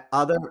my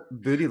other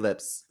booty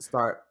lips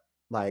start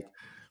like,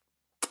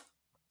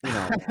 you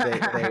know,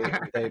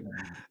 they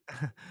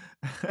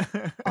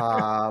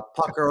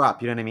pucker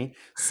up. You know what I mean?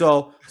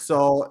 So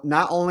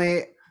not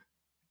only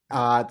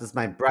does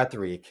my breath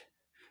reek,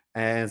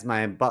 and is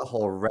my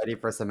butthole ready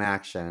for some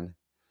action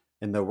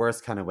in the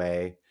worst kind of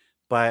way,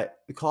 but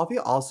the coffee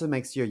also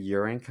makes your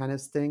urine kind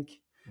of stink.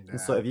 And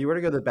so if you were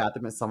to go to the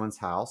bathroom at someone's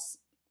house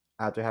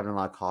after having a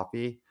lot of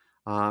coffee,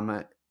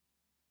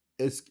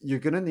 you're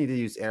gonna need to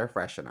use air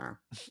freshener,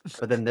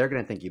 but then they're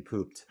gonna think you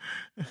pooped.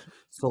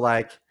 So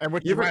like, and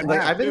what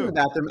I've been in the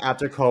bathroom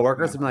after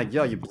coworkers and been like,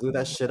 "Yo, you blew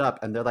that shit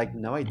up," and they're like,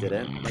 "No, I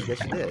didn't." I'm like,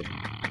 "Yes, you did."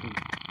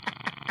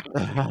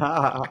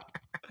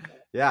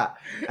 Yeah,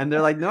 and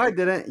they're like, "No, I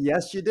didn't."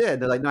 "Yes, you did."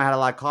 They're like, "No, I had a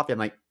lot of coffee." I'm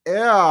like,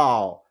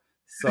 "Ew."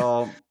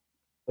 So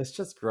it's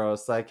just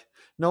gross. Like,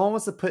 no one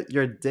wants to put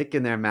your dick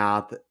in their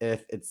mouth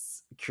if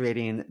it's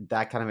creating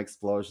that kind of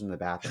explosion in the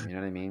bathroom. You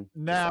know what I mean?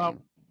 Now,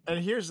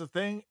 and here's the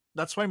thing.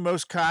 That's why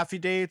most coffee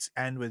dates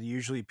end with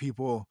usually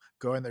people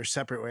going their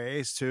separate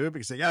ways too,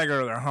 because they gotta go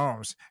to their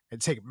homes and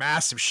take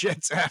massive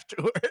shits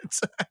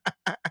afterwards.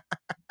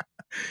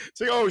 It's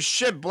like, oh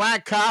shit,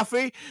 black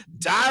coffee,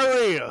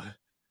 diarrhea.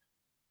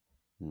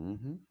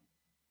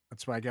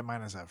 That's why I get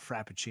mine as a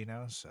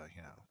frappuccino, so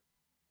you know,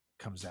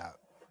 comes out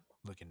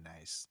looking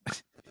nice.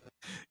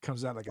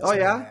 Comes out like a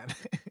man.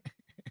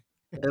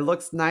 It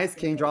looks nice.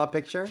 Can you draw a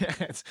picture? Yeah,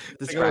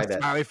 describe like it.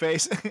 Smiley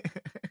face.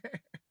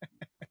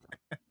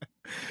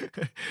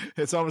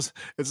 It's almost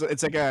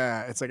it's like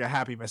a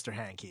happy Mr.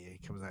 Hanky.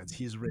 It comes out.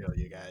 He's real,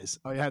 you guys.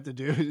 All you have to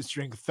do is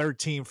drink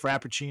 13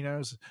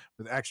 frappuccinos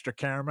with extra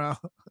caramel.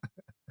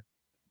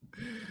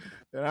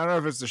 And I don't know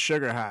if it's the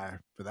sugar high,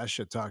 but that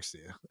shit talks to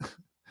you.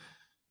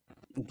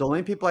 The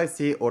only people I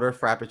see order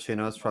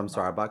frappuccinos from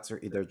Starbucks are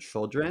either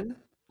children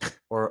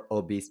or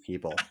obese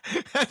people.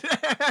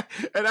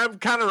 And I'm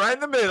kind of right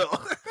in the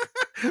middle.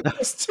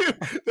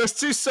 those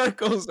two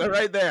circles are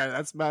right there.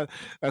 That's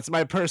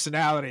my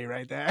personality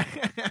right there.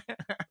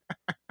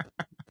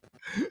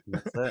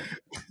 That's it.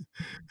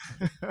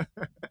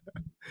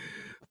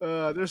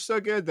 They're so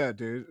good though,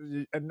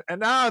 dude. And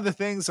now the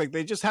things like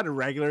they just had a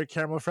regular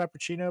caramel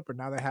frappuccino, but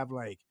now they have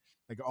like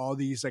like all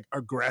these like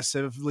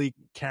aggressively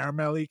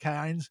caramelly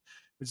kinds.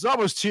 It's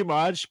almost too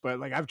much, but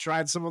like I've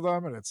tried some of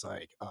them and it's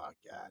like, oh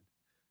god,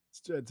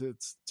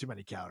 it's too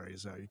many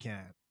calories, so you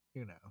can't,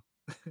 you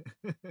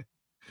know.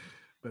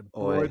 But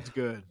boy, Oy. it's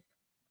good.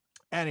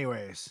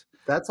 Anyways,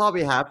 That's all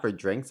we have for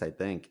drinks, I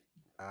think.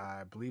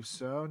 I believe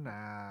so.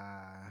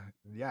 Nah,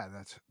 yeah,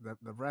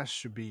 the rest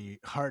should be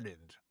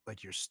hardened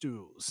like your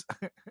stools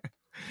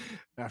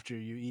after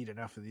you eat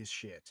enough of this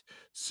shit.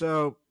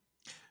 So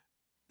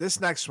this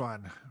next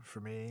one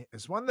for me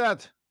is one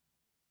that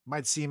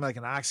might seem like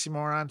an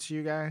oxymoron to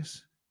you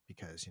guys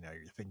because you know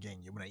you're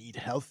thinking you want to eat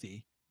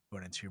healthy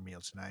going into your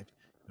meal tonight.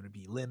 You want to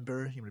be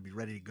limber. You want to be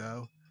ready to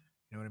go.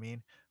 You know what I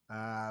mean?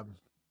 But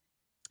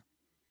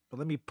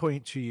let me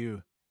point to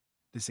you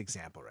this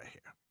example right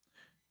here.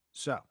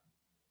 So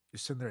you're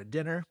sitting there at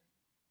dinner.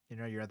 You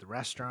know you're at the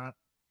restaurant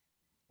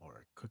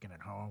or cooking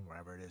at home,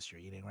 wherever it is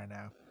you're eating right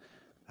now.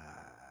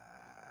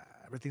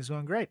 Everything's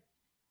going great.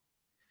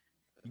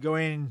 You go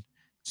in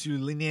to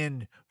lean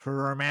in for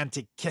a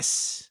romantic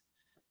kiss.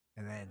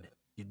 And then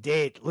your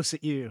date looks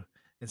at you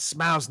and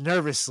smiles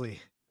nervously.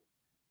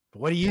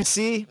 But what do you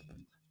see?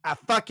 A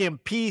fucking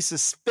piece of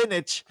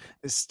spinach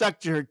is stuck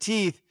to her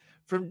teeth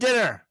from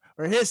dinner,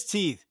 or his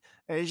teeth.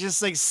 And he's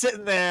just like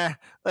sitting there,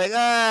 like,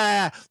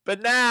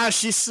 but now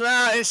she's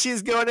smiling and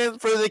she's going in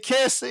for the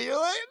kiss. And you're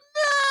like,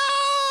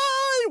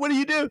 no! What do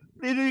you do?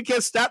 What do you do? You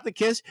can't stop the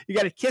kiss. You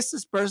got to kiss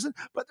this person,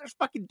 but there's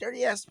fucking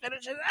dirty ass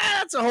spinach. And,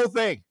 that's a whole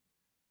thing.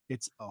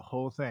 It's a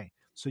whole thing.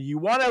 So you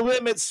want to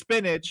limit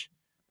spinach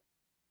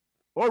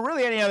or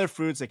really any other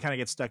foods that kind of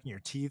get stuck in your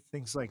teeth.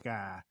 Things like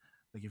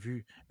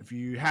if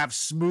you have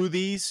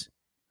smoothies,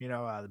 you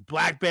know,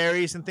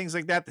 blackberries and things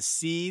like that, the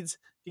seeds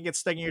can get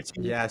stuck in your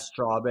teeth. Yeah,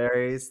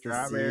 strawberries.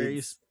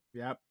 Strawberries.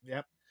 Yep.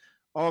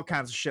 All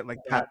kinds of shit like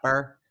that.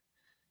 Pepper.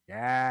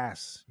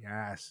 Yes.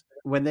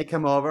 When they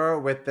come over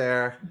with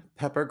their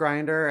pepper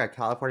grinder at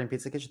California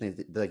Pizza Kitchen,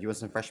 they're like, you want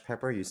some fresh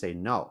pepper? You say,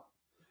 no,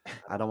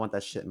 I don't want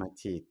that shit in my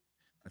teeth.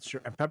 That's true.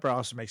 And pepper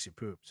also makes you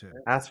poop too.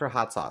 Ask for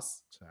hot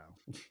sauce. So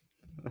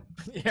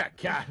yeah,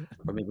 God.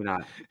 Or maybe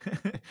not.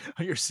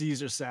 Your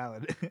Caesar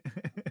salad.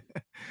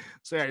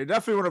 So yeah, you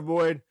definitely want to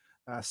avoid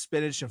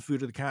spinach and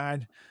food of the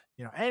kind.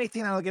 You know,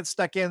 anything that'll get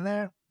stuck in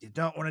there, you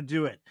don't want to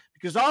do it.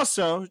 Because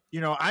also,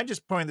 you know, I'm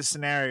just pointing the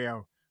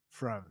scenario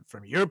from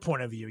your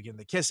point of view, again,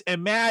 the kiss.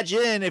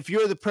 Imagine if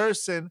you're the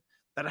person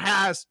that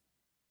has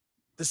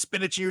the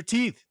spinach in your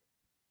teeth.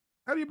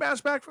 How do you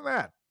bounce back from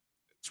that?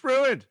 It's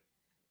ruined.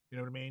 You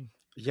know what I mean?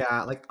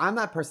 Yeah, like I'm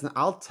that person.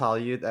 I'll tell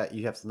you that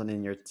you have something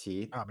in your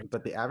teeth,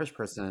 but the too. average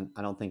person,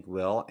 I don't think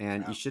will.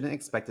 And you shouldn't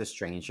expect a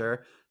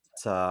stranger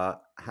to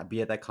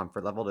be at that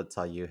comfort level to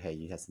tell you, "Hey,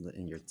 you have something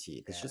in your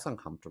teeth." It's just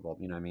uncomfortable.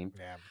 You know what I mean?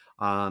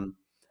 Yeah.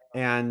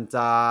 And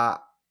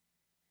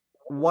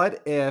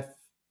what if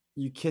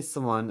you kiss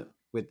someone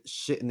with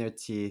shit in their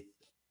teeth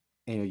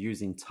and you're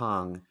using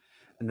tongue,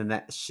 and then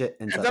that shit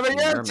ends up in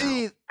your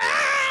teeth.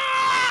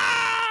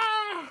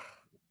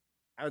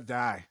 I would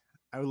die.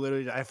 I would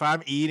literally die. If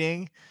I'm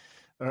eating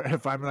or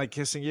if I'm like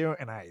kissing you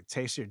and I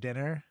taste your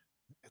dinner,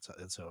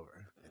 it's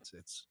over.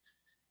 It's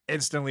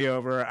instantly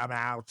over. I'm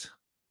out.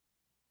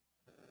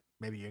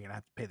 Maybe you're gonna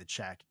have to pay the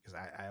check because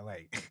I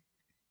like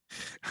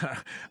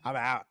I'm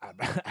out.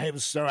 I am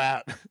so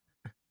out.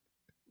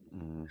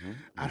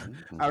 I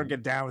don't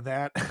get down with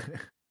that.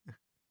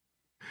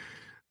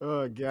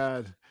 Oh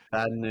God.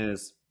 Bad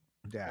news.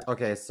 Yeah.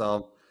 Okay,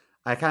 so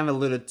I kind of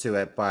alluded to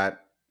it, but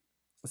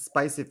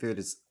spicy food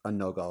is a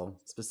no-go,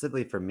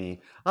 specifically for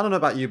me. I don't know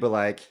about you, but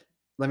like,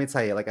 let me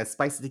tell you, like a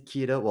spicy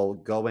taquito will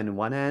go in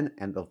one end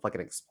and they'll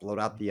fucking explode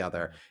out the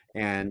other.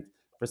 And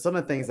for some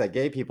of the things that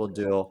gay people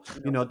do,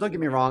 you know, don't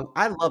get me wrong,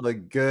 I love a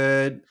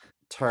good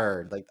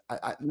turd. Like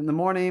in the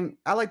morning,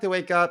 I like to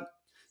wake up,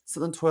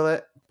 sit on the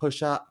toilet,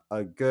 push out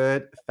a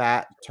good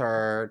fat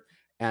turd,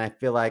 and I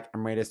feel like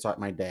I'm ready to start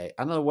my day.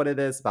 I don't know what it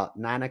is about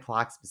 9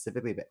 o'clock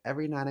specifically, but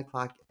every 9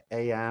 o'clock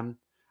a.m.,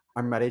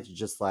 I'm ready to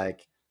just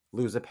like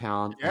lose a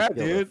pound. Yeah, I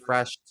feel dude.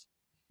 refreshed.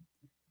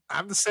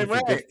 I'm the same It's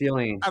way. a good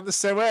feeling. I'm the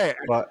same way.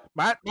 But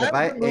my if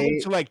I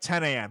ate to like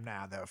 10 a.m.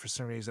 now though for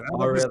some reason.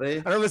 Oh, really?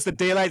 I don't know if it's the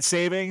daylight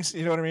savings.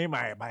 You know what I mean?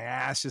 My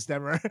ass is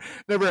never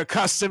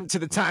accustomed to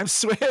the time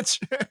switch.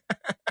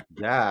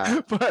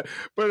 Yeah. But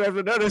I've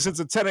noticed it's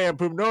a 10 a.m.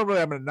 poop. Normally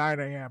I'm at 9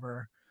 a.m.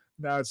 or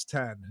now it's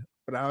 10.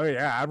 But oh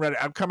yeah, I'm ready.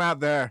 I've come out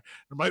there.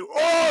 I'm like,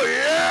 oh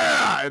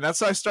yeah, and that's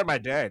how I start my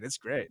day. It's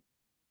great.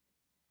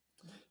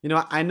 You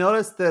know, I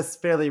noticed this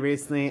fairly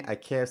recently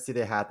at KFC.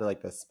 They had the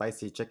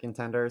spicy chicken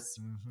tenders.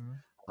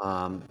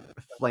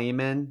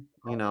 Flamin',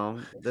 you know,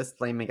 this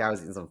flamin' guy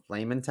was eating some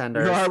flamin'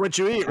 tenders. You are what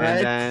you eat,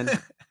 right? And then,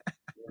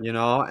 you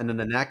know, and then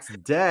the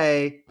next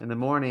day in the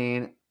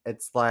morning,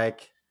 it's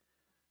like,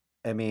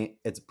 I mean,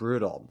 it's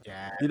brutal.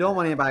 Yeah. You don't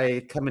want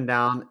anybody coming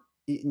down,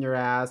 eating your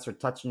ass or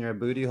touching your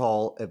booty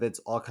hole if it's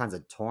all kinds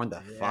of torn the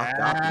fuck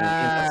up. And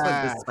that's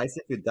what this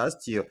spicy food does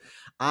to you.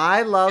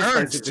 I love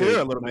Burns spicy too food.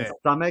 a little My bit.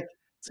 stomach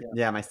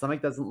Yeah, my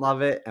stomach doesn't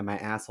love it, and my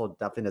asshole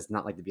definitely does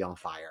not like to be on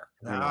fire.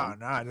 No,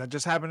 that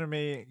just happened to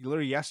me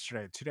literally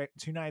yesterday.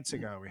 2 nights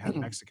ago, we had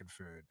Mexican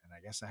food, and I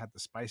guess I had the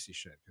spicy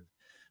shit because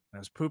when I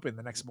was pooping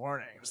the next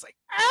morning, it was like,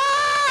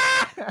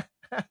 ah!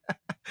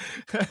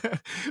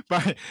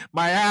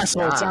 my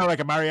asshole sounded like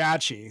a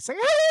mariachi. It's like,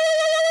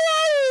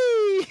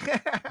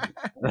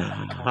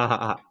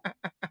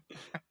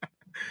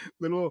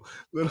 little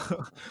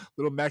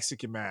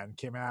Mexican man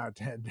came out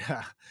and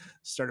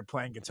started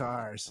playing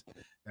guitars,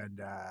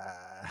 and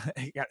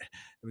it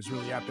was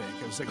really epic.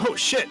 It was like, oh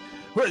shit,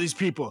 who are these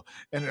people?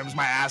 And it was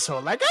my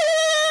asshole like,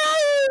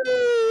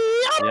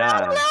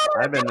 yeah,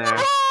 I've been there.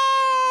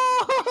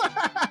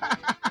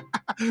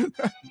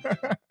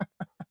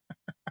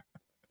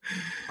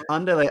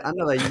 Underlay,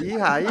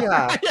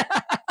 yeehaw.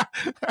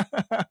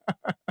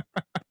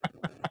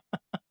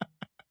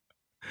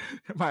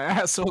 My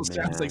asshole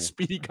sounds like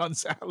Speedy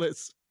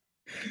Gonzalez.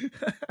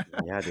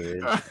 Yeah,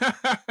 dude.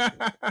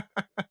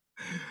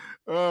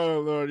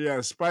 Oh Lord,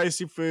 yeah,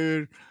 spicy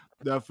food.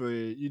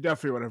 Definitely, you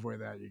definitely want to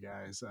avoid that, you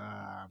guys.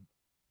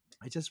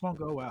 It just won't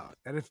go well,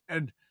 and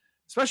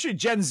especially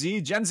Gen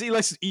Z. Gen Z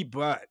likes to eat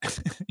butt.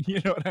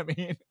 You know what I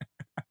mean?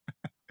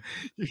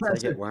 You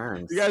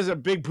guys are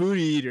big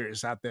booty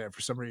eaters out there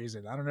for some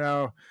reason. I don't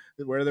know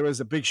where there was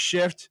a big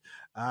shift.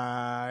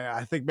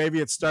 I think maybe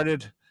it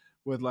started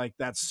with like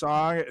that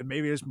song, and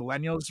maybe it's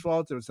millennials'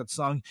 fault. There was that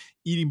song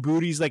 "Eating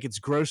Booties Like It's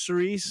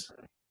Groceries."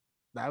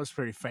 That was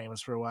pretty famous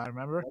for a while.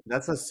 Remember?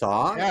 That's a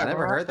song. Yeah, I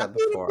never heard that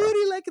before. Eating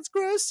booty like it's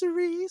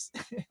groceries.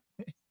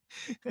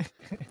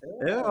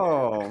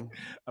 Ew.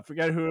 I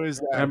forget who it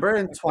was. Remember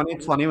in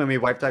 2020 when we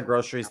wiped our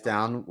groceries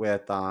down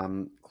with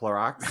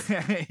Clorox?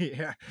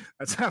 Yeah,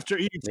 that's after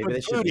eating. Maybe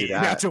they should do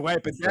that. You have to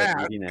wipe it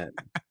down. Eating it.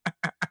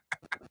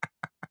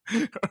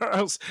 Or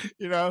else,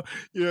 you don't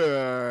want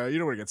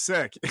to get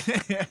sick.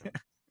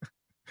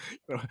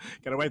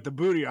 Gotta wipe the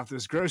booty off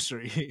those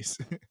groceries.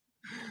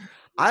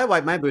 I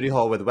wipe my booty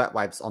hole with wet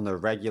wipes on the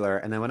regular,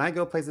 and then when I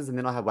go places and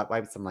they don't have wet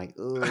wipes, I'm like,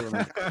 ooh,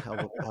 I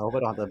hope I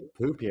don't have to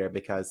poop here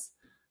because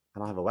I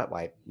don't have a wet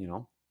wipe,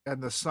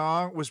 And the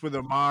song was with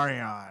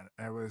Omarion.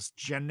 It was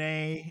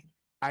Janae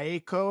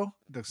Aiko.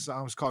 The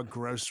song was called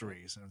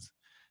Groceries. And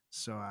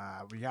so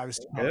we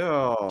obviously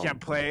can't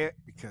play it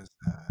because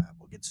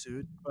we'll get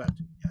sued. But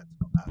yeah,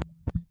 it's about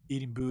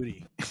eating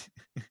booty.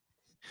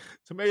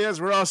 So maybe that's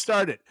where it all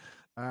started.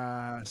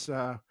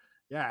 So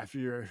yeah, if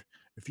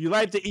you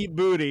like to eat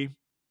booty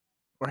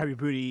or have your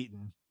booty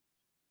eaten,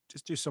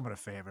 just do someone a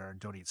favor and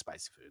don't eat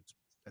spicy foods.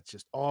 That's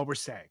just all we're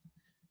saying.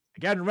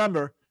 Again,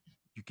 remember,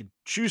 you can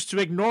choose to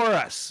ignore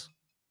us,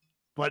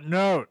 but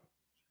note,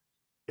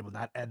 it will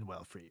not end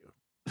well for you.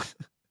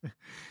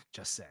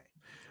 Just saying.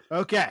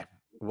 Okay.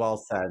 Well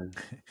said.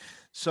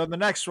 So the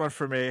next one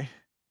for me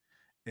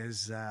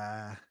is,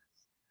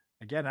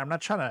 again, I'm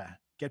not trying to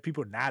get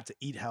people not to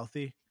eat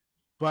healthy,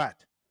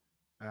 but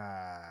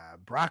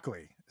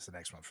broccoli is the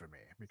next one for me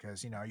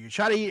because, you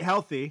try to eat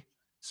healthy,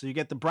 so you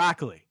get the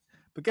broccoli.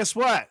 But guess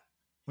what?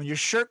 When your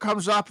shirt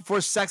comes off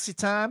before sexy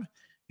time,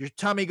 your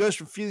tummy goes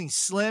from feeling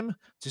slim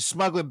to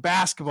smuggling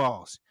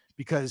basketballs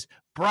because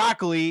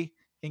broccoli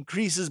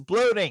increases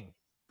bloating,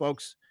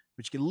 folks,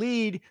 which can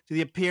lead to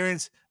the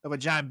appearance of a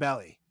giant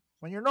belly.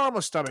 When your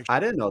normal stomach, I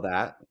didn't know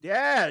that.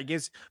 Yeah, it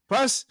gives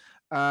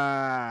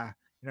it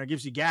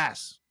gives you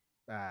gas.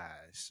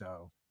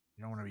 So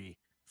you don't want to be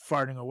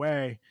farting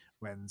away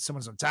when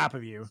someone's on top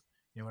of you.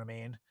 You know what I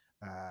mean?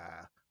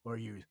 Or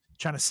you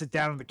trying to sit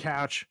down on the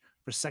couch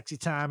for sexy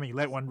time and you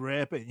let one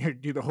rip and you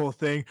do the whole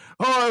thing.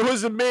 Oh, it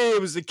wasn't me.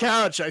 It was the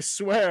couch. I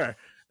swear.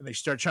 And they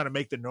start trying to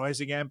make the noise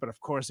again. But of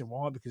course it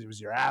won't because it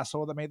was your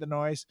asshole that made the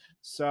noise.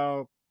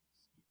 So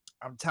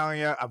I'm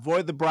telling you,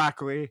 avoid the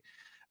broccoli.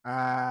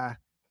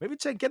 Maybe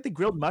get the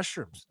grilled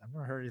mushrooms. I've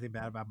never heard anything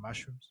bad about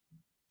mushrooms.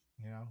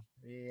 Yeah.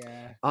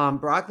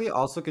 Broccoli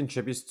also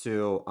contributes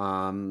to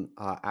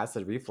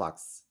acid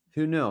reflux.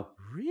 Who knew?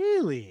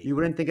 Really? You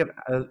wouldn't think of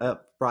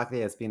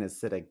broccoli as being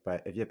acidic,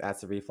 but if you have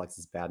acid reflux,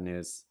 it's bad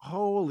news.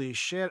 Holy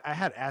shit. I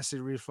had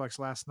acid reflux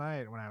last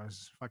night when I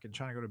was fucking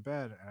trying to go to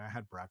bed, and I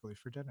had broccoli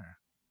for dinner.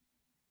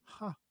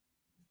 Huh.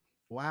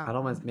 Wow. I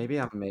don't want. Maybe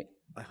let me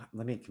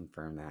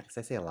confirm that because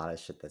I say a lot of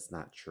shit that's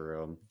not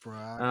true.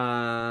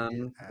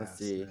 Let's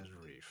see.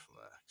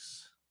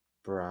 Reflux.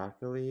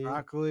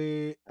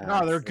 Broccoli.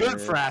 No, they're good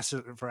for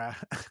acid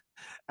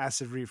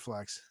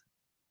reflux.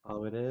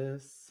 Oh, it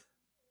is.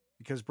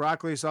 Because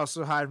broccoli is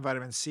also high in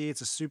vitamin C.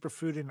 It's a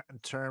superfood in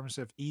terms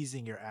of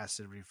easing your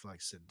acid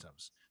reflux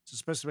symptoms. So it's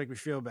supposed to make me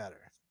feel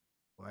better.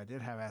 Well, I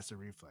did have acid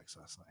reflux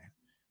last night.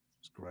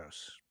 It's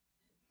gross.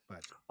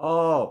 But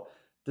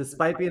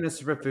despite being a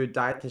superfood,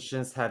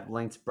 dietitians have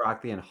linked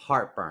broccoli and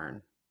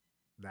heartburn.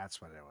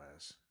 That's what it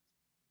was.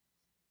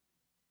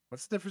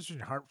 What's the difference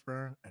between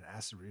heartburn and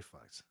acid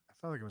reflux? I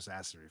felt like it was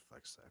acid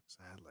reflux though, because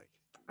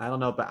I don't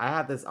know, but I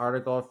have this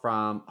article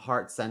from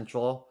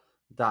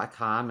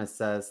heartcentral.com. It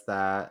says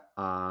that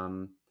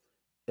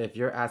if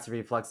your acid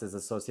reflux is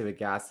associated with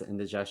gas and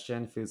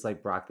indigestion, foods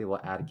like broccoli will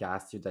add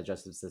gas to your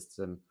digestive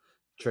system,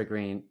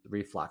 triggering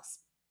reflux.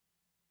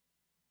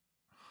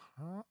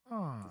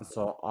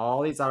 So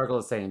all these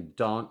articles are saying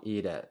don't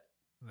eat it.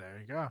 There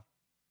you go.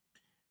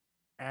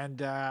 And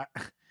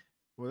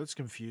well, it's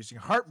confusing.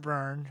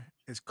 Heartburn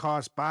is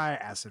caused by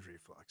acid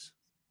reflux.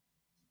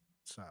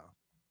 So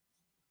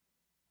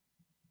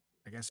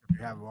I guess if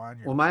you have one,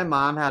 you're When my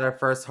mom had her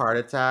first heart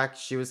attack,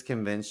 she was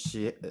convinced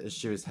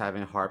she was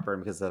having heartburn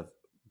because of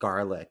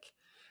garlic.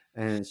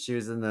 And she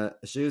was in the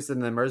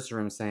emergency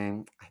room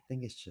saying, "I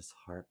think it's just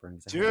heartburn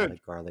because I had a lot dude.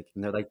 of garlic."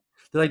 And they're like,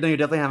 "No, you're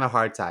definitely having a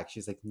heart attack."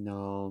 She's like,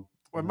 "No,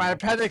 When I my don't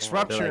think appendix so." They're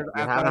like, ruptured, "You're I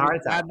having thought a it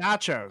was heart attack." bad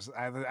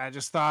nachos. I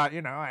just thought,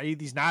 I eat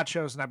these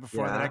nachos, and night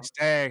before the Yeah. next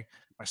day,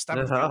 my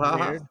stomach feels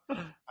weird.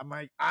 I'm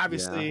like, Yeah.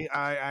 obviously,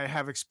 I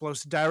have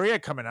explosive diarrhea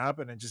coming up,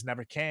 and it just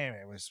never came.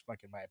 It was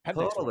fucking my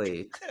appendix ruptured.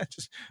 Totally.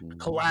 Just Mhm.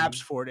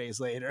 collapsed 4 days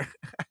later.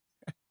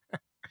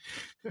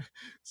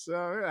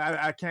 So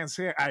I can't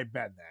say I've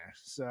been there.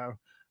 So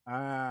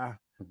Bad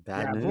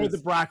yeah, avoid the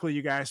news. broccoli,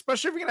 you guys,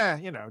 especially if you're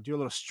gonna, do a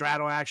little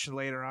straddle action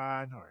later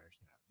on, or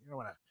you don't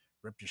want to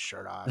rip your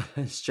shirt off.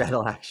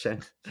 Straddle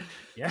action.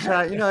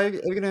 Yeah. You're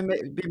gonna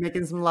be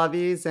making some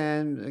lovies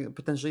and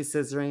potentially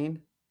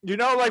scissoring.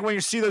 Like when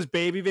you see those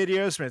baby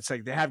videos where it's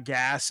like they have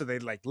gas, so they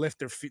like lift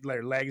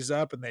their legs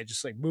up and they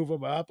just like move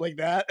them up like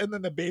that, and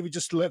then the baby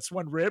just lets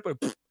one rip and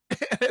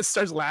it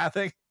starts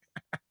laughing.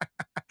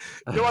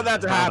 You don't want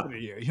that to happen to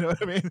you. You know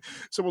what I mean?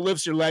 Someone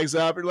lifts your legs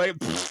up, and you're like,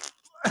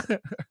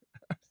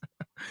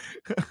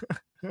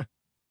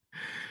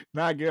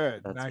 not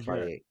good, That's not good.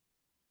 funny.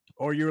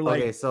 Or you're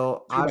like, Okay,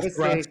 so too much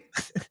obviously,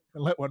 thrust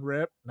and let one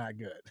rip, not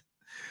good.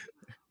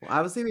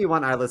 we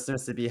want our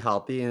listeners to be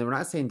healthy, and we're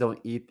not saying don't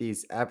eat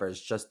these ever. It's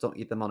just don't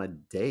eat them on a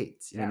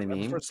date. You know what I right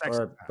before mean? sex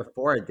Or time.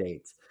 before a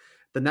date.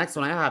 The next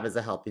one I have is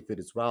a healthy food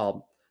as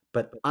well,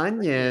 but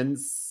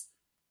onions,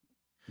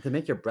 they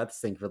make your breath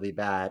stink really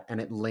bad, and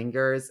it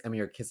lingers. And when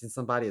you're kissing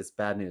somebody, it's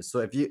bad news. So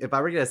if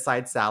I were to get a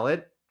side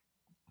salad,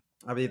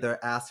 I would either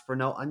ask for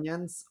no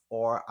onions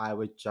or I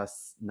would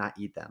just not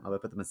eat them. I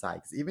would put them aside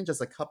because even just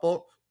a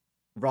couple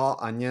raw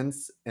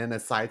onions in a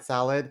side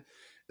salad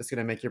is going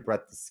to make your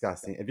breath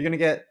disgusting. If you're going to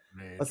get,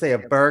 let's say, a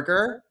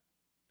burger,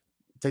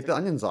 take the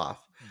onions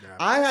off. Yeah.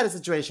 I had a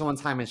situation one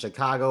time in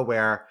Chicago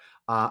where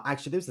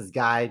actually there's this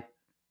guy,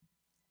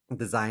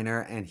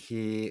 designer, and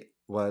he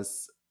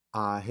was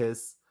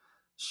his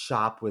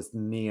shop was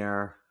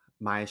near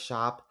my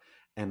shop,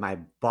 and my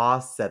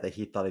boss said that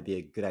he thought it'd be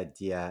a good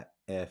idea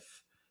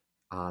if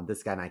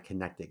this guy and I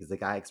connected because the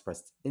guy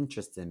expressed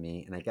interest in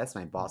me, and I guess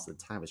my boss at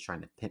the time was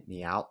trying to pimp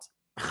me out.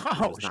 It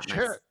Oh was not shit!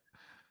 nice.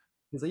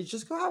 He's like, "You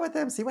just go out with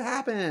him, see what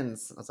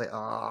happens." I was like,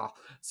 "Oh."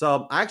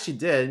 So I actually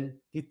did.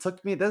 He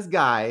took me. This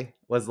guy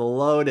was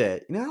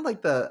loaded. You know how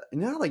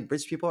like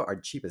rich people are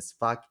cheap as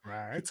fuck. He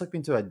Right? took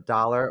me to a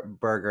 $1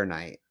 burger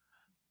night.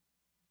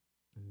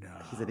 No.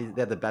 He said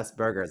they had the best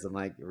burgers. I'm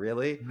like,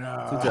 really? So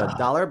to a No.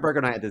 $1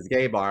 burger night at this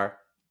gay bar.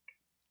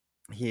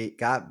 He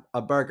got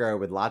a burger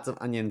with lots of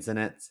onions in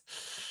it,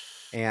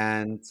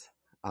 and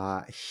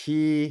I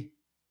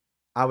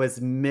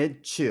was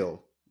mid chew.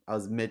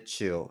 And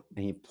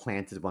he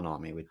planted one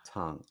on me with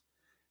tongue,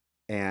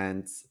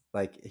 and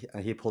like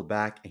he pulled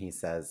back and he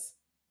says,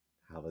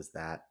 "How was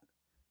that?"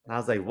 And I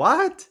was like,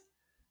 "What?"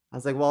 I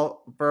was like,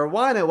 "Well, for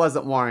one, it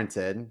wasn't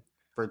warranted.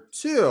 For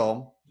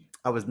two,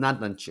 I was not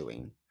done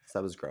chewing, so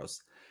that was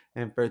gross.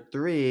 And for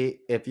three,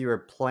 if you were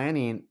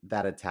planning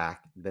that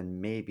attack, then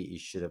maybe you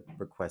should have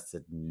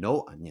requested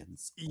no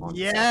onions on said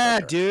Yeah,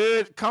 burger."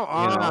 dude, come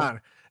You know?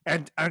 on.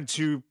 And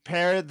to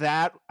pair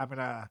that, I'm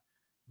gonna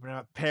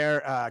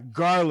pair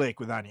garlic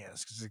with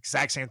onions because it's the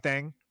exact same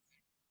thing.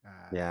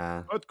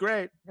 Yeah. Both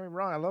great. Don't get me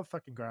wrong. I love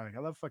fucking garlic. I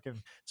love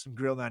fucking some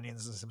grilled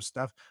onions and some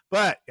stuff.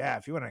 But yeah,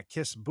 if you want to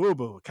kiss some boo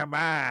boo, come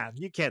on,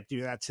 you can't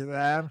do that to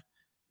them.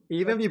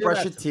 Even if you Do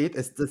brush that your to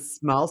teeth, the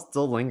smell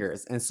still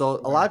lingers. And so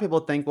a lot Right. of people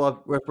think,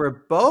 well, if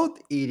we're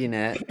both eating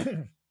it,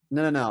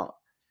 no.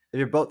 If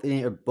you're both eating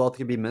it, you're both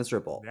gonna be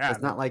miserable. Yeah,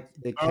 It's not like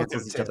it both cancels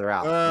gonna each taste. other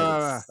out.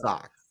 It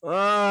sucks.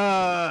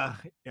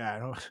 Yeah, I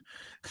don't.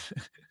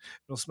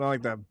 It'll smell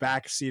like the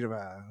back seat of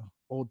a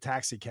old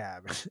taxi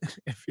cab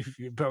if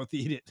you both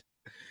eat it.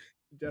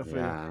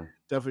 Yeah.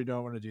 Definitely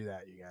don't want to do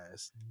that, you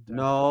guys.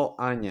 No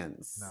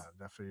onions. No,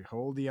 definitely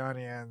hold the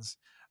onions.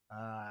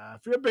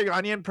 If you're a big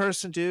onion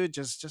person, dude,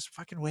 just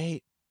fucking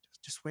wait.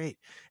 Just wait.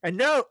 And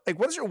no, like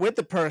once you're with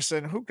the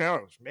person, who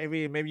knows?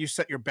 Maybe you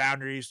set your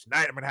boundaries.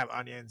 Tonight I'm gonna have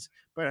onions.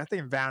 But I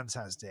think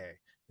Valentine's Day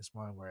is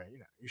one where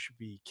you should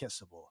be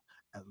kissable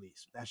at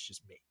least. That's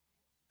just me.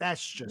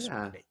 That's just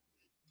me.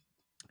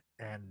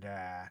 And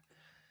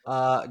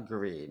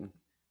agreed.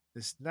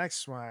 this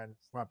next one,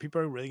 wow, people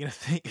are really gonna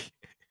think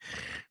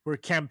we're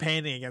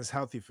campaigning against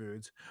healthy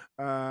foods.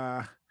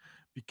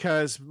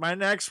 Because my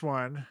next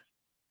one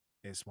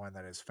is one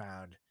that is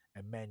found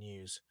in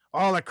menus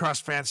all across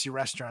fancy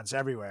restaurants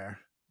everywhere.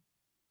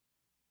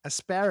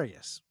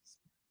 Asparagus.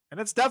 And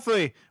it's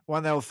definitely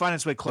one that will find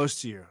its way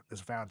close to you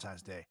this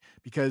Valentine's Day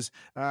because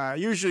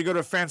usually you go to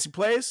a fancy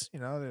place, they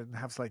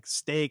have like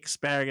steak,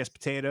 asparagus,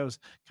 potatoes,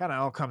 kind of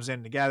all comes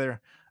in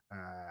together.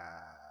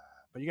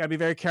 But you got to be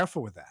very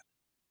careful with that,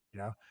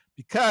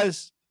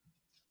 because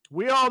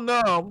we all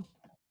know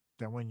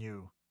that when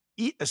you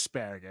eat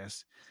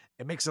asparagus,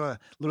 it makes a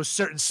little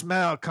certain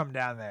smell come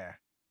down there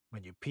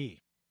when you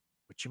pee.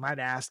 Which you might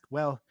ask,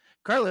 well,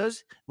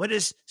 Carlos, what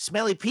does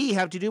smelly pee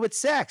have to do with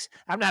sex?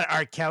 I'm not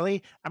R.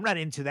 Kelly. I'm not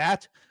into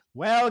that.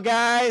 Well,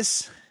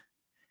 guys,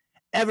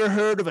 ever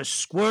heard of a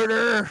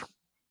squirter?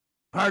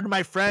 Pardon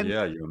my friend.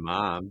 Yeah, your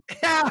mom.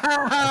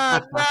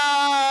 No!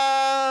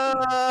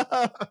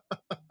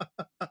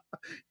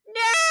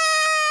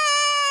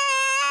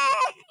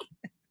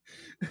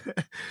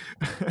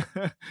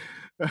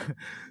 No!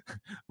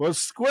 Well,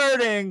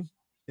 squirting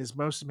is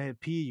mostly made of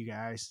pee, you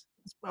guys.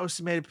 It's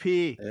mostly made of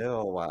pee.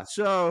 Ew.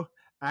 So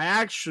I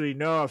actually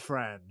know a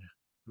friend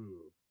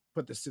who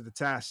put this to the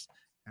test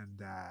and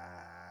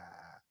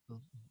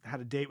had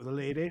a date with a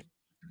lady.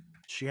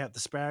 She had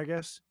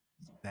asparagus.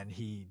 Then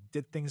he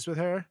did things with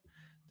her.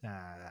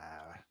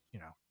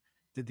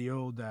 Did the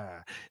old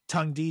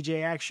tongue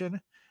DJ action.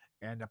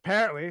 And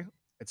apparently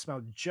it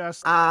smelled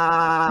just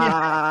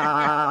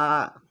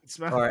Ah. it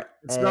smelled, Or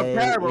it smelled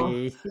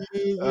terrible.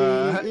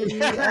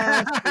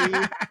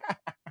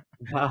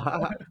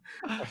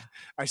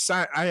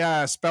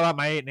 I spell out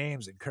my 8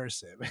 names in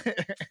cursive.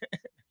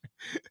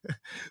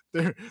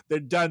 they're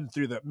done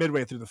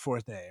midway through the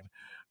 4th name.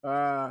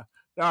 Oh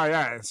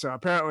yeah, so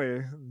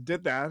apparently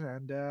did that,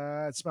 and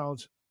it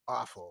smelled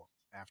awful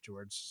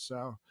afterwards.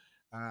 So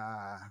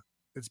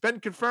it's been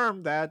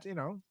confirmed that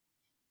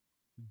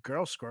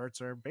girl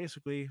squirts are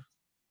basically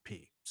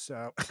pee.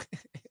 So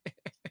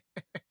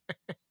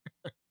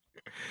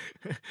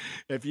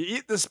if you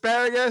eat the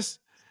asparagus,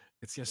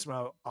 it's gonna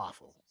smell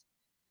awful.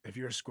 If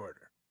you're a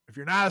squirter, if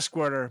you're not a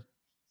squirter,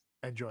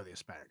 enjoy the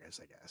asparagus,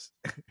 I guess.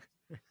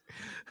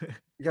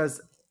 Because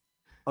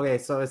okay,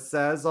 so it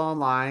says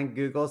online,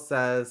 Google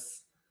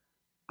says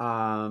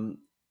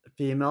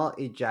female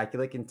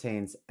ejaculate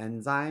contains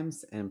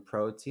enzymes and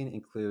protein,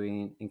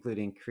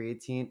 including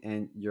creatine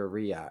and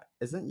urea.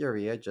 Isn't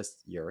urea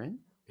just urine?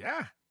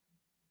 Yeah,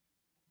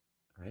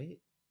 Right?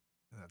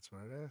 that's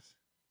what it is.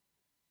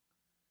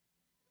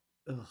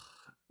 Ugh.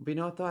 But you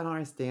know what though? I don't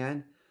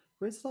understand.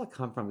 Where does it all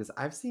come from? Because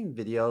I've seen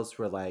videos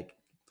where like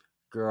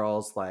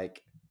girls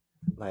like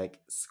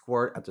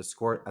squirt after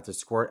squirt after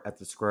squirt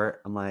after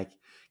squirt. I'm like,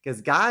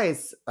 because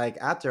guys, like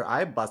after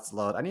I bust a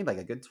load, I need like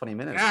a good 20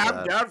 minutes. Yeah,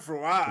 I'm down for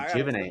a while.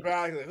 Rejuvenate.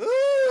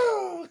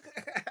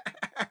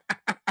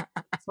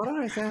 So I don't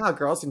understand how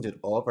girls can do it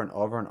over and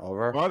over and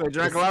over. Well, they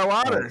drank a lot of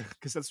water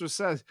because that's what it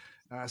says.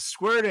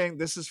 Squirting,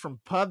 this is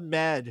from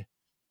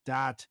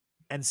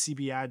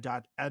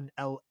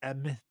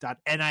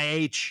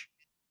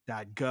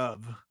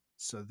pubmed.ncbi.nlm.nih.gov.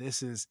 So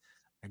this is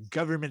a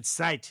government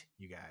site,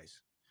 you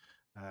guys.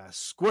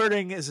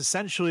 Squirting is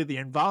essentially the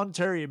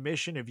involuntary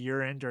emission of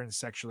urine during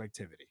sexual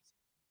activity.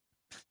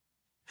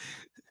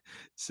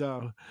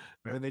 So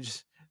maybe they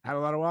just had a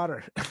lot of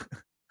water.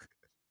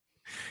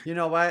 You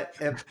know what?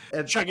 If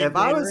I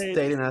was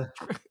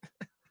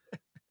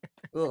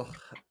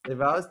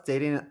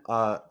dating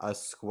a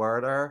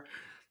squirter,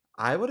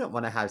 I wouldn't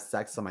want to have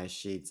sex on my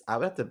sheets. I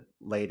would have to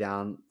lay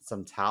down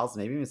some towels,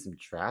 maybe even some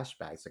trash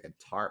bags, like a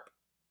tarp.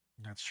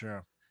 That's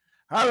true.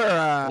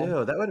 However,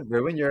 Ew, that would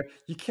ruin your.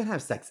 You can't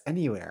have sex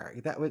anywhere.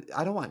 That would.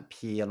 I don't want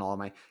pee on all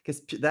my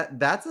because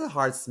that's a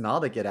hard smell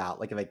to get out.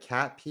 Like if a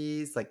cat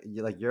pees, like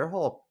your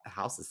whole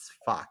house is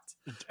fucked.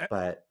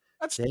 But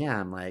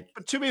damn, like.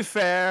 But to be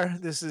fair,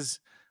 this is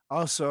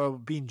also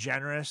being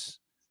generous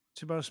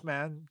to most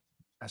men,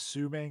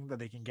 assuming that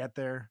they can get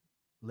their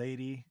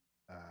lady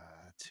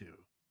to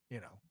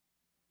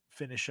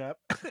finish up.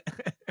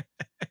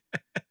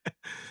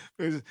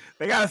 Because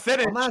they gotta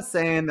finish. I'm not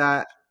saying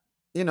that.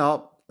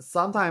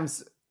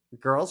 Sometimes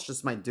girls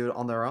just might do it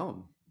on their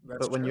own.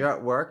 But when you're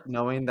at work,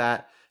 knowing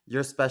that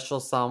your special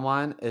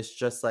someone is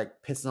just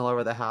like pissing all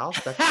over the house,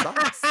 that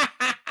sucks.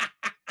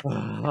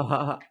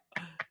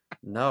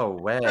 No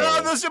way.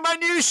 Oh, those are my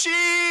new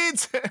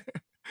sheets.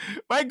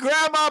 My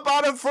grandma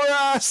bought them for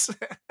us.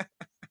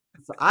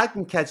 So I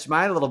can catch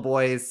my little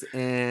boys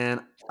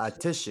in a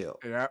tissue.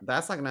 Yep.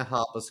 That's not going to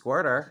help a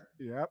squirter.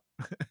 Yep.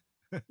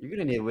 You're going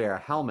to need to wear a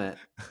helmet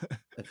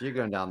if you're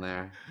going down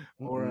there.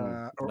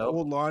 Or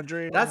old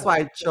laundry. That's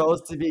why I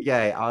chose to be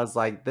gay. I was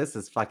like, this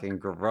is fucking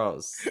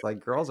gross. Like,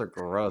 girls are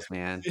gross,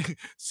 man.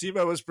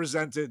 Sima was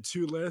presented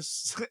 2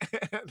 lists.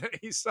 And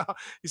he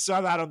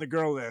saw that on the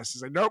girl list.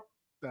 He's like, nope.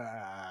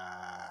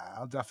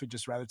 I'll definitely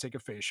just rather take a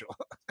facial.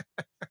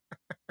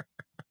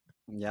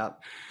 Yep.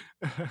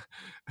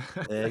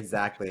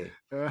 Exactly.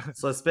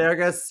 So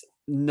asparagus,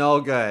 no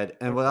good.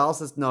 And what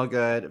else is no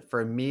good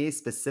for me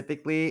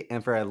specifically,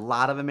 and for a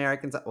lot of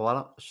Americans? Well,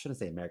 I shouldn't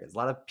say Americans. A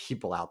lot of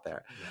people out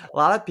there. A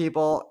lot of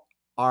people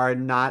are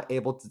not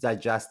able to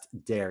digest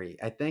dairy.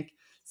 I think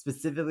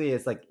specifically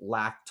it's like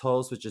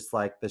lactose, which is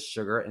like the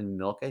sugar in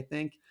milk, I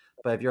think.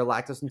 But if you're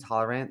lactose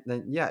intolerant,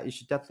 then yeah, you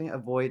should definitely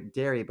avoid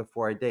dairy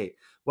before a date.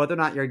 Whether or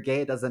not you're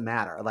gay, it doesn't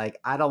matter. Like,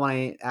 I don't want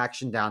any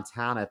action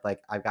downtown if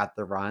like I've got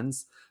the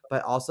runs,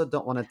 but I also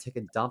don't want to take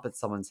a dump at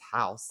someone's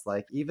house.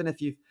 Like, even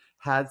if you've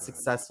had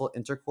successful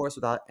intercourse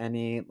without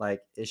any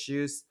like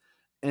issues,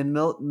 in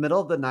the middle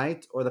of the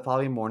night or the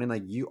following morning,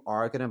 like you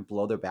are gonna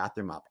blow their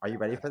bathroom up. Are you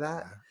ready for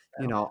that?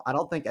 You know, I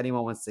don't think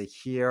anyone wants to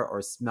hear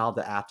or smell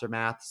the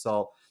aftermath.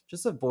 So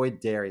just avoid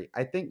dairy.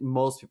 I think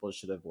most people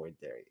should avoid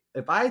dairy.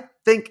 If I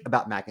think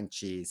about mac and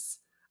cheese,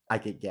 I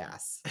get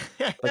gas.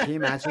 But can you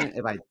imagine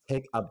if I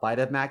take a bite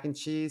of mac and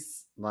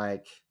cheese?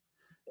 Like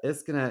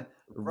it's gonna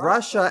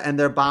Russia and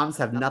their bombs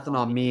have nothing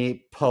on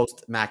me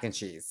post mac and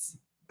cheese.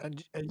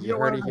 And you You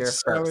don't heard want it to here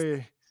first.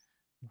 necessarily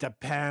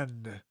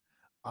depend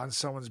on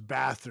someone's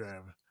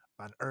bathroom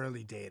on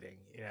early dating.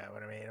 You know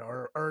what I mean?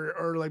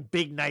 Or like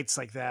big nights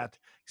like that,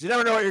 because you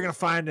never know what you're gonna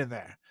find in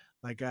there.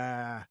 Like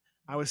I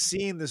was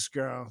seeing this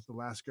girl, the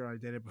last girl I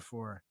dated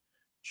before,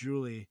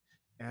 Julie,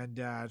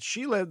 and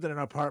she lived in an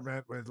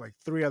apartment with like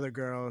 3 other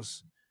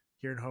girls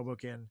here in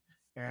Hoboken,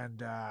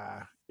 and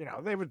you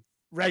know they would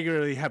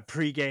regularly have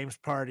pre-games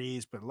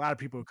parties, but a lot of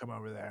people would come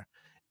over there.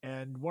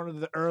 And one of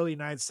the early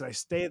nights that I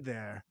stayed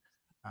there,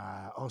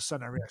 all of a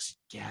sudden I realized,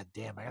 God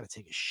damn, I got to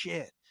take a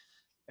shit.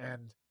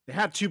 And they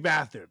had 2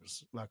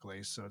 bathrooms,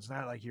 luckily, so it's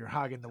not like you're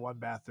hogging the one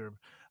bathroom.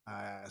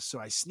 So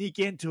I sneak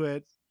into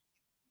it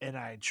and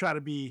I try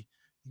to be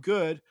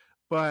good,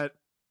 but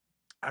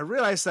I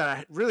realized that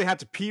I really had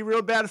to pee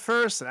real bad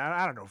first, and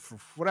I don't know, for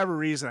whatever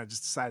reason, I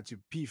just decided to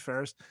pee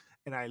first.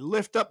 And I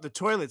lift up the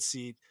toilet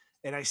seat,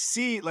 and I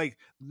see like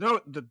no,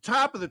 the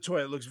top of the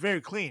toilet looks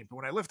very clean, but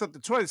when I lift up the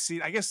toilet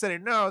seat, I guess they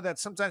didn't know that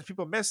sometimes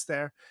people miss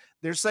there.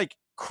 There's like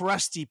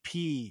crusty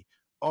pee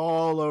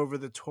all over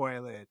the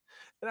toilet,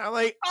 and I'm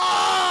like,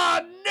 oh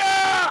no,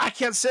 I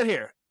can't sit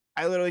here.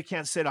 I literally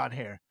can't sit on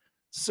here.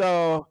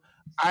 So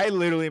I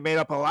literally made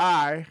up a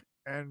lie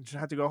and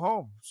had to go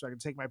home so I could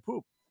take my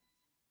poop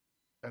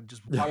and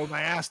just waddled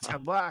my ass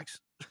 10 blocks.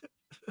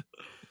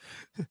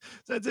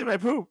 So I did my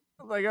poop.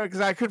 I'm like, oh, because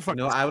I could You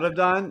know what I would have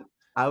done?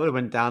 I would have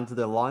went down to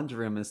the laundry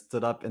room and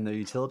stood up in the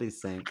utility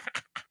sink.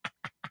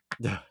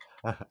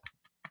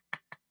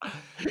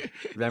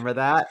 Remember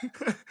that?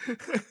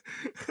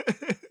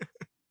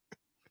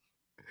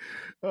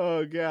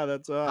 Oh god,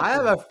 that's awesome. I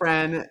have a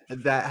friend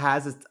that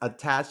has this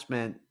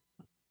attachment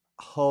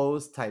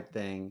hose type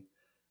thing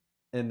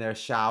in their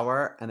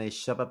shower, and they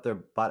shove up their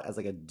butt as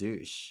like a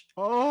douche.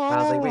 And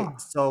I was like, wait,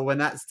 so when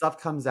that stuff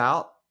comes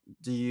out,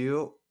 do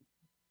you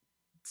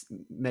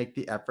make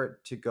the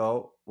effort to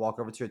go walk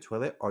over to your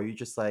toilet, or are you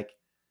just like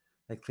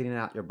cleaning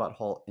out your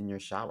butthole in your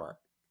shower?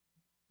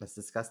 That's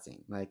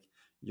disgusting. Like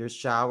your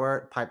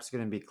shower pipe's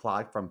gonna be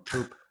clogged from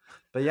poop.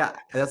 But yeah,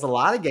 there's a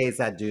lot of gays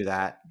that do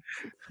that.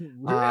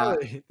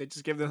 Really? They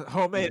just give them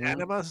homemade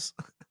enemas?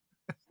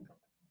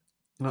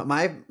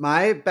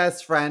 My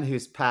best friend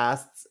who's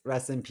passed,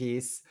 rest in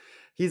peace.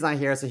 He's not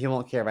here, so he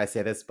won't care if I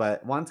say this.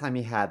 But one time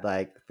he had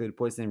like food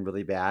poisoning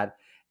really bad,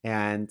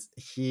 and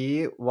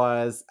he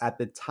was at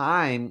the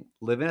time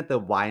living at the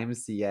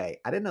YMCA.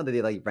 I didn't know that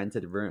they like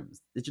rented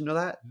rooms. Did you know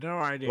that? No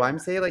idea.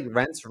 YMCA like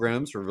rents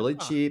rooms for really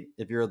cheap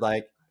if you're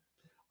like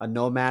a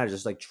nomad or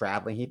just like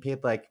traveling. He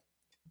paid like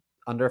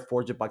under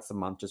 $400 a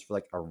month just for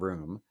like a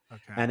room,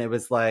 and it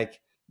was like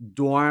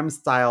dorm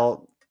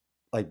style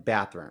like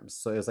bathrooms.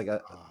 So it was like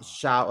a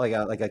shower,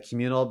 like a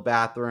communal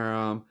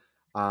bathroom,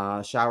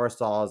 shower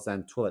stalls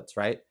and toilets,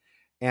 right?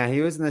 And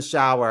he was in the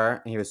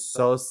shower and he was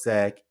so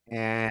sick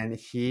and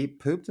he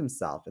pooped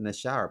himself in the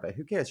shower. But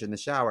who cares? You're in the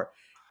shower.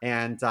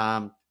 And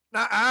not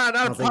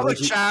a public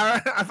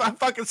shower. I'm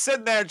fucking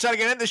sitting there trying to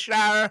get in the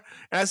shower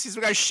and I see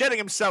some guy shitting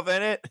himself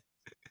in it.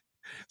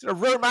 It's gonna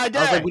ruin my day.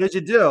 I was like, what did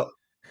you do?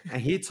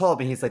 And he told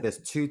me, he's like, there's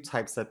 2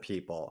 types of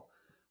people.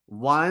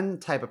 One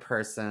type of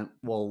person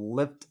will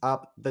lift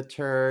up the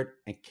turd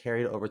and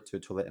carry it over to a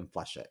toilet and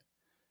flush it.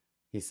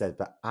 He said,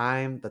 but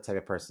I'm the type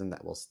of person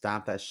that will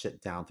stomp that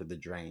shit down through the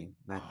drain.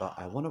 And I thought,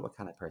 I wonder what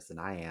kind of person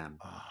I am.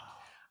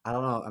 I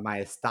don't know. Am I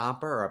a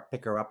stomper or a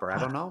picker upper? I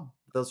don't know.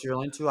 Those are your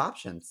only 2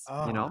 options.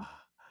 You know?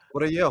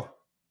 What are you?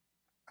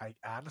 I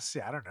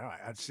honestly, I don't know.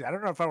 I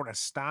don't know if I want to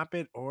stomp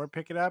it or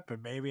pick it up,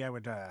 and maybe I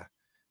would.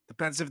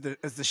 Depends if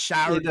the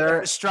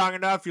shower is strong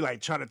enough. You like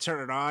trying to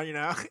turn it on, you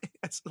know,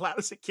 as loud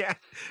as it can.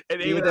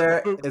 And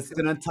either it's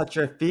gonna touch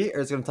your feet or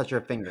it's gonna touch your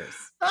fingers.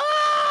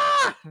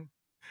 I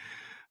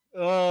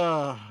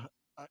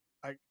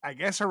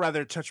guess I'd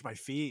rather touch my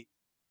feet,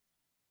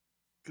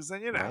 because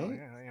then you know, right? you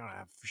don't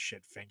have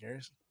shit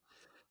fingers.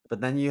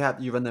 But then you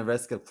run the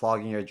risk of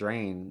clogging your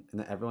drain,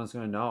 and everyone's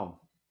gonna know.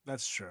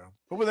 That's true.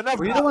 But with enough,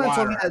 were you the one that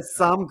told me that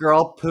some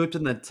girl pooped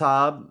in the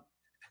tub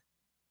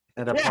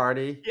at a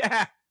party?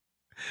 Yeah.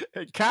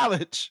 At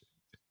college,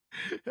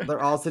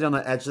 they're all sitting on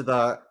the edge of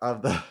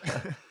the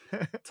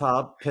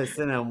tub,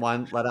 pissing, and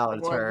one let out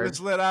a turd. Just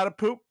let out a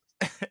poop.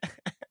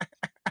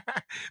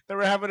 They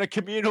were having a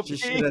communal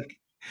pee.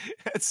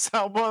 And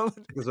someone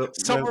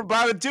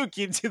brought a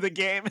dookie into the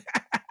game.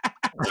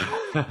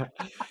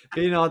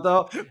 You know,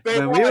 though,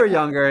 when we were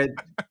younger,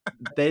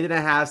 they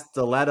didn't have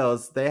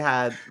stilettos. They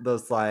had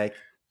those like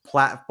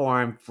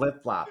platform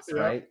flip flops,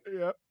 right?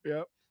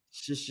 Yep.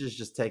 She's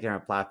just taking her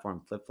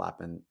platform flip flop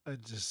and I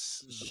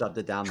just shoved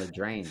it down the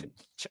drain,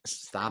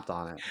 just stomped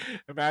on it.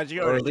 imagine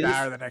Or going to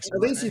shower the next at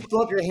least you morning.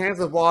 fill up your hands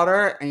with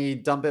water and you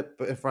dump it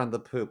in front of the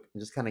poop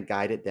and just kind of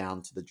guide it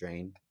down to the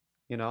drain,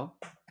 you know?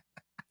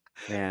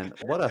 Man,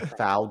 what a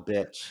foul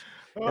bitch.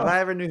 If Oh, I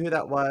ever knew who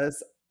that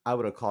was, I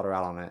would have called her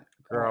out on it.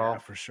 oh, yeah, Girl,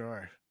 for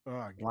sure. Oh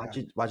why'd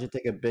god. you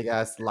take a big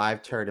ass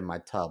live turd in my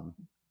tub?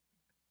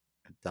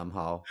 Dumb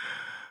hoe.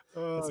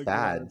 Oh That's god,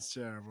 bad. that's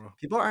terrible.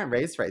 People aren't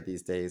raised right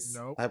these days.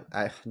 Nope.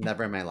 I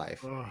never in my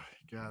life. Oh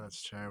god,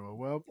 that's terrible.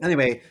 Well,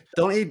 Anyway,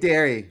 don't eat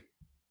dairy.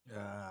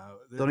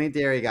 Don't this eat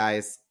dairy,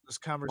 guys.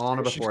 On or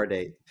conversation, before a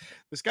date.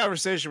 this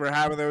conversation we're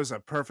having, though, is a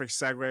perfect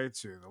segue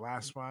to the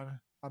last one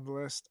on the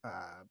list,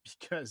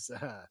 because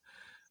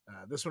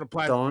this one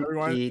applies to Don't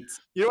everyone. eat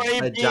You don't eat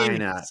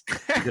vagina. beans.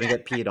 You're gonna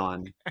get peed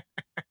on.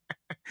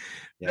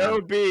 Yeah.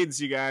 No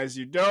beans, you guys.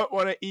 You don't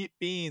want to eat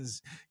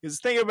beans. Because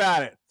think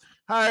about it.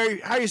 How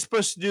are you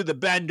supposed to do the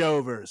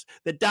bendovers,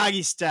 the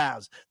doggy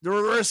styles, the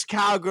reverse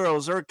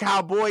cowgirls or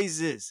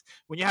cowboyses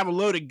when you have a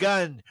loaded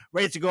gun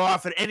ready to go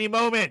off at any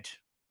moment?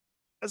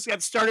 Let's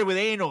get started with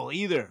anal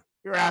either.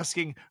 You're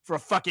asking for a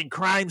fucking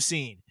crime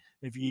scene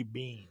if you eat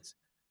beans.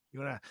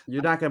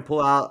 You're not gonna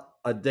pull out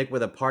a dick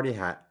with a party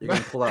hat. You're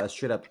gonna pull out a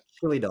straight up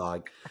chili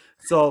dog.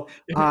 So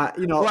Pull out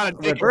a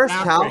dick in reverse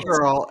round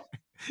cowgirl,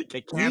 Get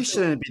you canceled.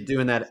 shouldn't be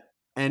doing that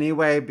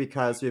anyway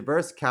because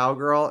reverse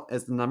cowgirl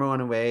is the number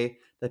one way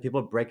that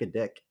people break a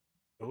dick.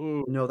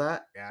 Ooh, You know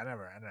that? yeah, I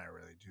never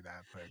really do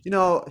that. But You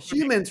know,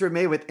 humans were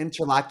made with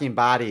interlocking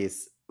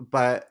bodies,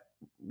 but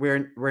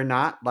we're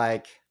not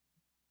like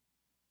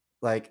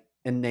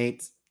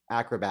innate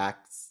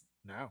acrobats.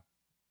 no.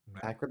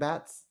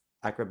 Acrobats?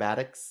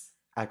 Acrobatics.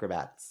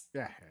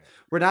 Yeah.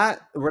 We're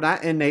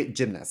not innate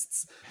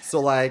gymnasts. So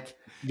like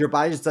your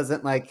body just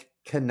doesn't like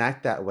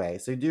connect that way.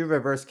 So you do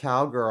reverse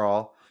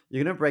cowgirl,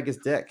 you're gonna break his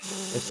dick.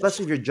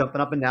 Especially if you're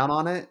jumping up and down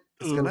on it,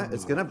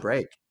 it's gonna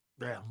break.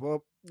 Yeah.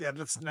 Well, yeah,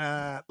 that's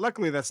not,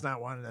 luckily that's not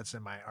one that's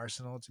in my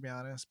arsenal, to be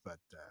honest. But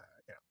you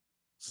know,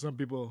 some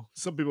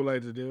people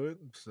like to do it.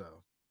 So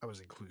I was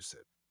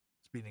inclusive.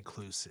 It's being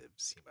inclusive,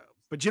 Simo.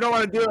 But you don't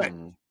want to do it.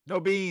 Mm. No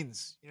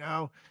beans. You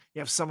know, you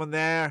have someone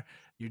there,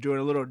 you're doing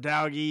a little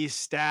doggy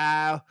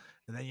style,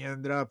 and then you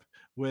ended up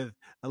with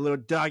a little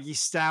doggy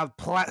style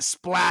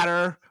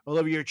splatter all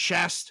over your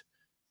chest.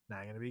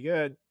 Not gonna be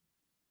good.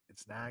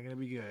 It's not gonna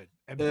be good.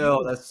 And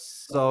Ew,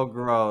 that's so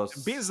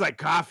gross. beans like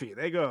coffee.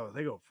 They go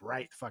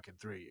right fucking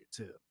through you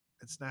too.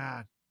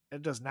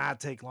 It does not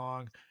take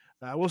long.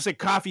 We'll say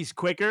coffee's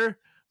quicker,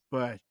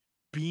 but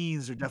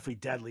beans are definitely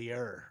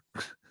deadlier.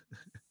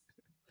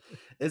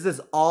 Is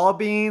this all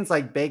beans,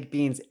 like baked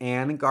beans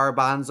and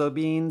garbanzo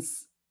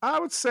beans? I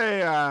would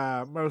say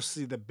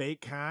mostly the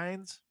baked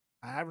kinds.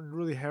 I haven't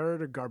really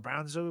heard of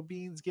garbanzo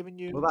beans giving What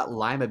you. about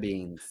lima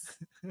beans?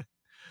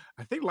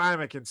 I think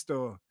lima can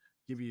still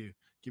give you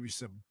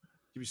some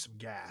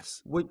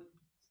gas.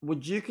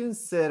 Would you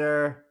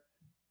consider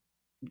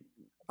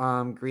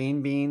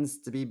green beans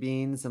to be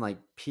beans and like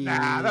peas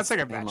Nah, that's like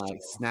a and vegetable. like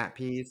snap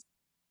peas?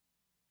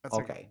 That's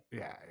like, Okay.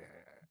 yeah.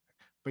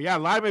 But yeah,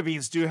 lima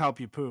beans do help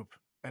you poop,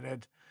 and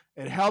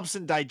it helps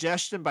in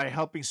digestion by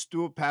helping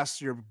stool pass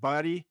through your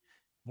body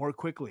more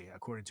quickly,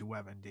 according to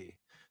WebMD.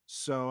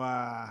 So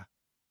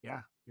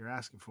yeah, you're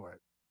asking for it.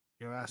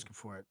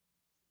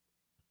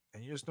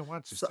 And you just don't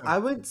want to. So So I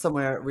went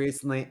somewhere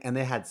recently and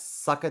they had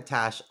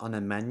succotash on the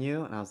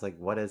menu, and I was like,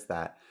 "What is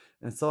that?"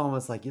 And someone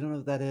was like, "You don't know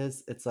what that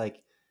is? It's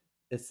like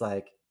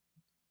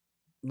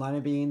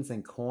lima beans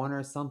and corn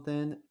or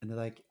something." And they're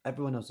like,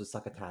 "Everyone knows what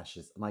succotash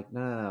is." I'm like,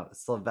 "No.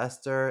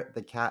 Sylvester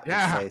the cat would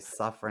yeah, say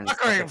suffering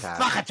fucking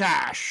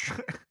succotash,"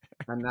 fuckatash.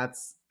 and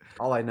that's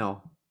all I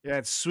know. Yeah,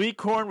 it's sweet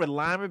corn with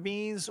lima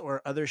beans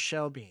or other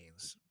shell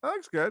beans. That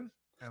looks good.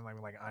 And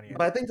like onion.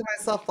 But I think to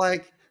myself,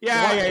 like,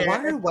 Yeah.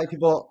 why do white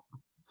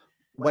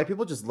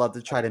people just love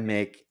to try to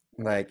make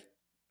like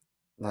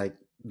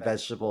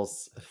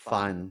vegetables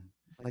fun?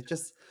 Like,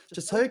 just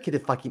tell your kid to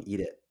fucking eat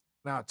it.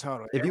 No,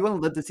 totally. If you want to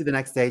live to see the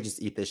next day,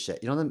 just eat this shit.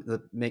 You don't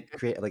have to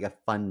create like a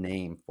fun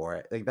name for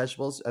it. Like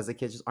vegetables as a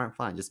kid just aren't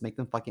fun. Just make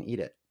them fucking eat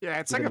it. Yeah,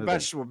 it's Keep like it a moving.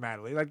 vegetable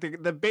medley, like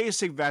the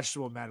basic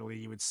vegetable medley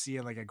you would see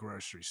in like a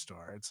grocery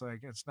store. It's like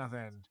it's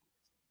nothing.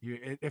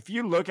 If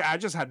you look, I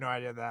just had no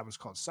idea that was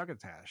called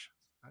succotash.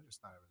 I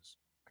just thought it was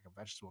like a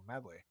vegetable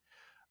medley.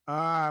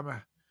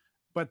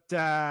 But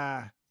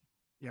yeah,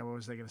 what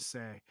was I gonna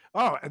say?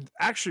 Oh, and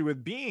actually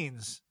with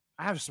beans,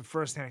 I have some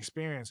firsthand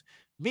experience.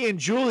 Me and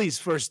Julie's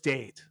first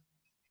date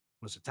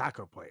was a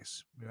taco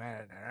place.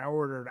 I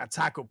ordered a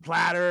taco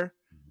platter.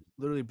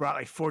 Literally brought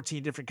like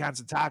 14 different kinds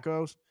of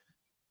tacos.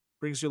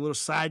 Brings you a little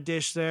side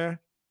dish there,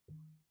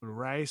 a little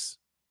rice,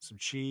 some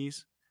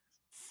cheese,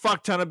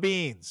 fuck ton of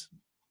beans.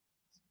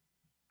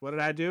 What did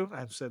I do?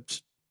 I said,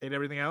 ate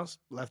everything else,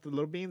 left the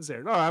little beans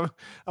there. No,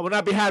 I will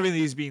not be having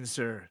these beans,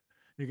 sir.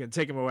 You can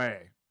take them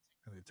away.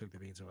 And they took the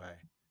beans away.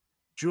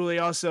 Julie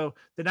also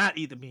did not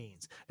eat the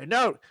beans. And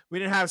note, we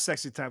didn't have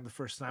sexy time the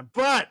first time,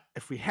 but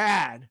if we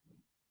had,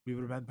 we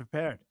would have been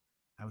prepared.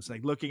 I was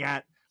like looking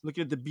at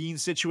the bean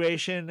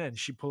situation, and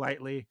she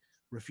politely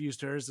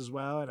refused hers as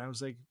well, and I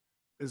was like,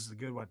 "This is a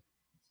good one.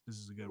 This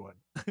is a good one."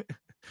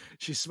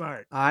 She's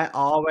smart. I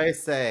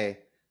always say,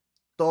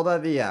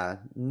 todavía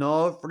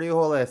no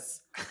frijoles,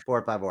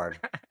 por favor.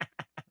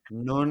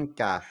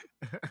 Nunca.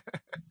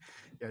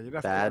 Yeah, you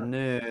have Bad to.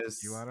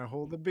 news. You want to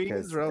hold the beans,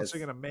 'Cause or else it's-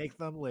 you're gonna make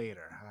them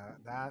later.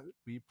 That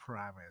we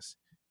promise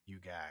you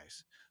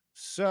guys.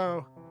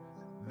 So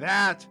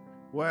that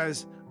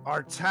was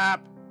our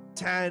top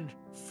 10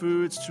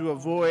 foods to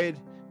avoid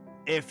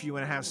if you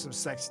want to have some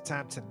sexy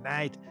time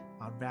tonight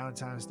on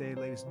Valentine's Day,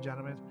 ladies and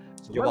gentlemen.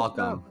 So You're let us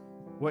know welcome.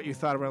 what you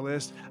thought of our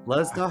list. Let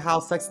us know how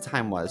sexy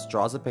time was.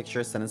 Draw us a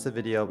picture, send us a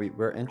video.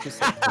 We're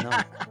interested to know.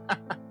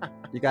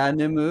 You got a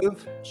new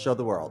move? Show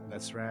the world.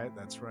 That's right.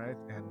 That's right.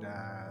 And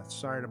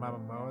sorry to Mama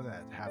Mo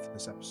that half of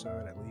this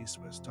episode, at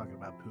least, was talking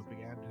about poop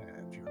again.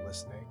 If you're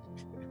listening,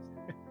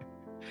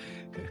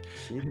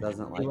 She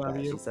doesn't We like love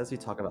that. you. She says we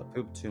talk about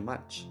poop too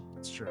much.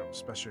 it's true,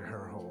 especially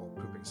her whole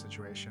pooping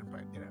situation.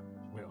 But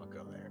we don't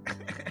go there.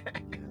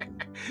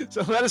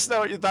 So let us know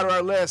what you thought of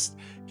our list.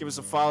 Give us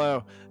a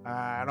follow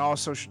on all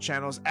social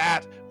channels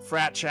at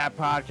Frat Chat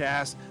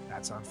Podcast.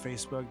 That's on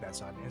Facebook.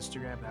 That's on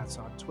Instagram. That's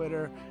on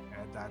Twitter.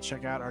 And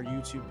check out our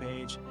YouTube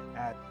page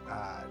at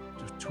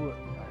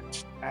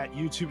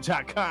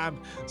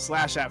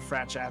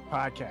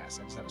youtube.com/@FratChatPodcast.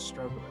 I just had a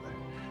stroke over there.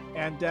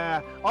 And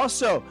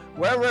also,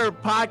 wherever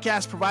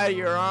podcast provider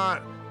you're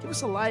on, give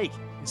us a like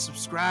and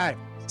subscribe.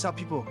 Tell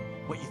people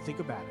what you think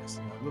about us.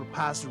 A little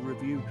positive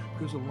review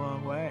goes a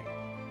long way.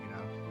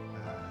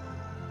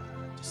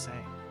 Just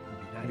saying. It'd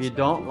be nice. If you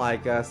don't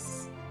like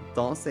us,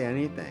 don't say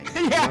anything.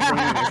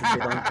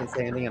 Yeah. Don't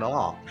say anything at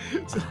all.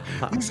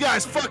 These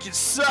guys fucking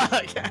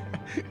suck.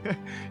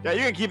 Yeah,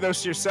 you can keep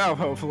those to yourself,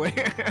 hopefully.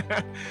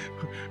 But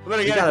then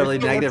We again, got a if really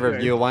you feel negative that way-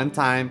 review one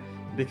time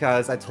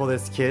because I told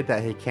this kid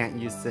that he can't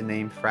use the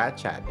name Frat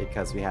Chat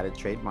because we had it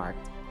trademarked.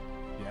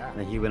 Yeah,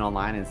 And he went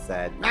online and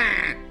said, "Nah,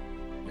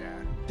 yeah.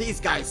 these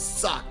guys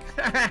suck."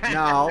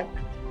 No,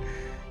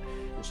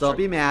 don't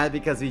be mad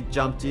because we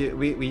jumped you.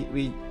 We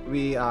beat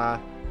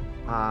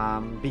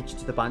you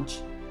to the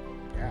punch,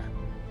 Yeah.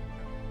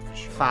 For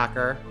sure.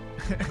 fucker.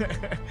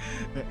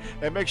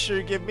 And make sure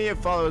you give me a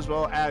follow as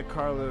well at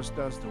Carlos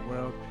Does the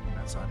World.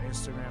 That's on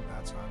Instagram.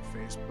 That's on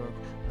Facebook.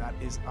 That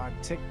is on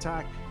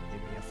TikTok.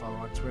 Give me a follow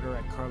on Twitter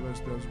at Carlos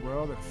Does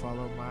World, and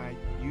follow my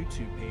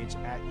YouTube page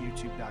at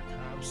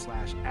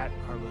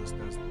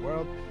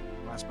youtube.com/@CarlosDoesTheWorld.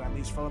 Last but not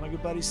least, follow my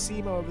good buddy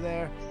Simo over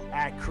there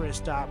at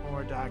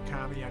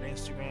chris.moore.comedy on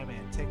Instagram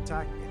and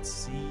TikTok, and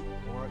C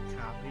More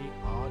Comedy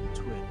on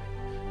Twitter.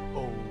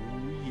 Oh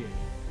yeah.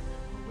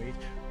 Wait.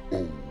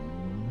 Oh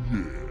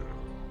yeah.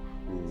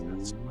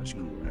 That's so much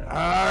cooler. All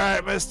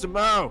right, Mr.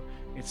 Mo,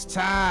 it's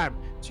time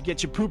to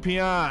get your poopy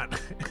on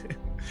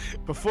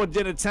before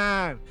dinner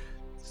time.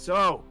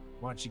 So,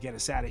 why don't you get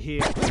us out of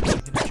here and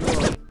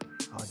enjoy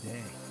all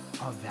day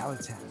on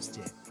Valentine's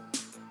Day.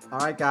 All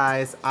right,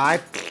 guys, I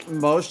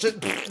motion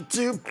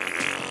to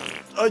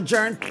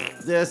adjourn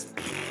this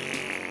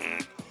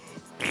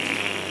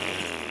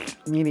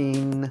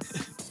meeting.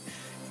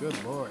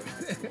 Good Lord.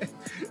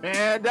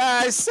 And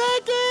I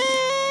second.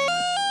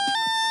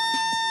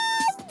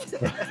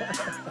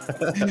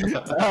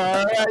 All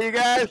right, you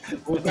guys.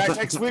 We'll be back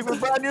next week with a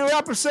brand new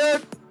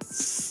episode.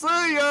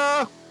 See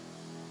ya.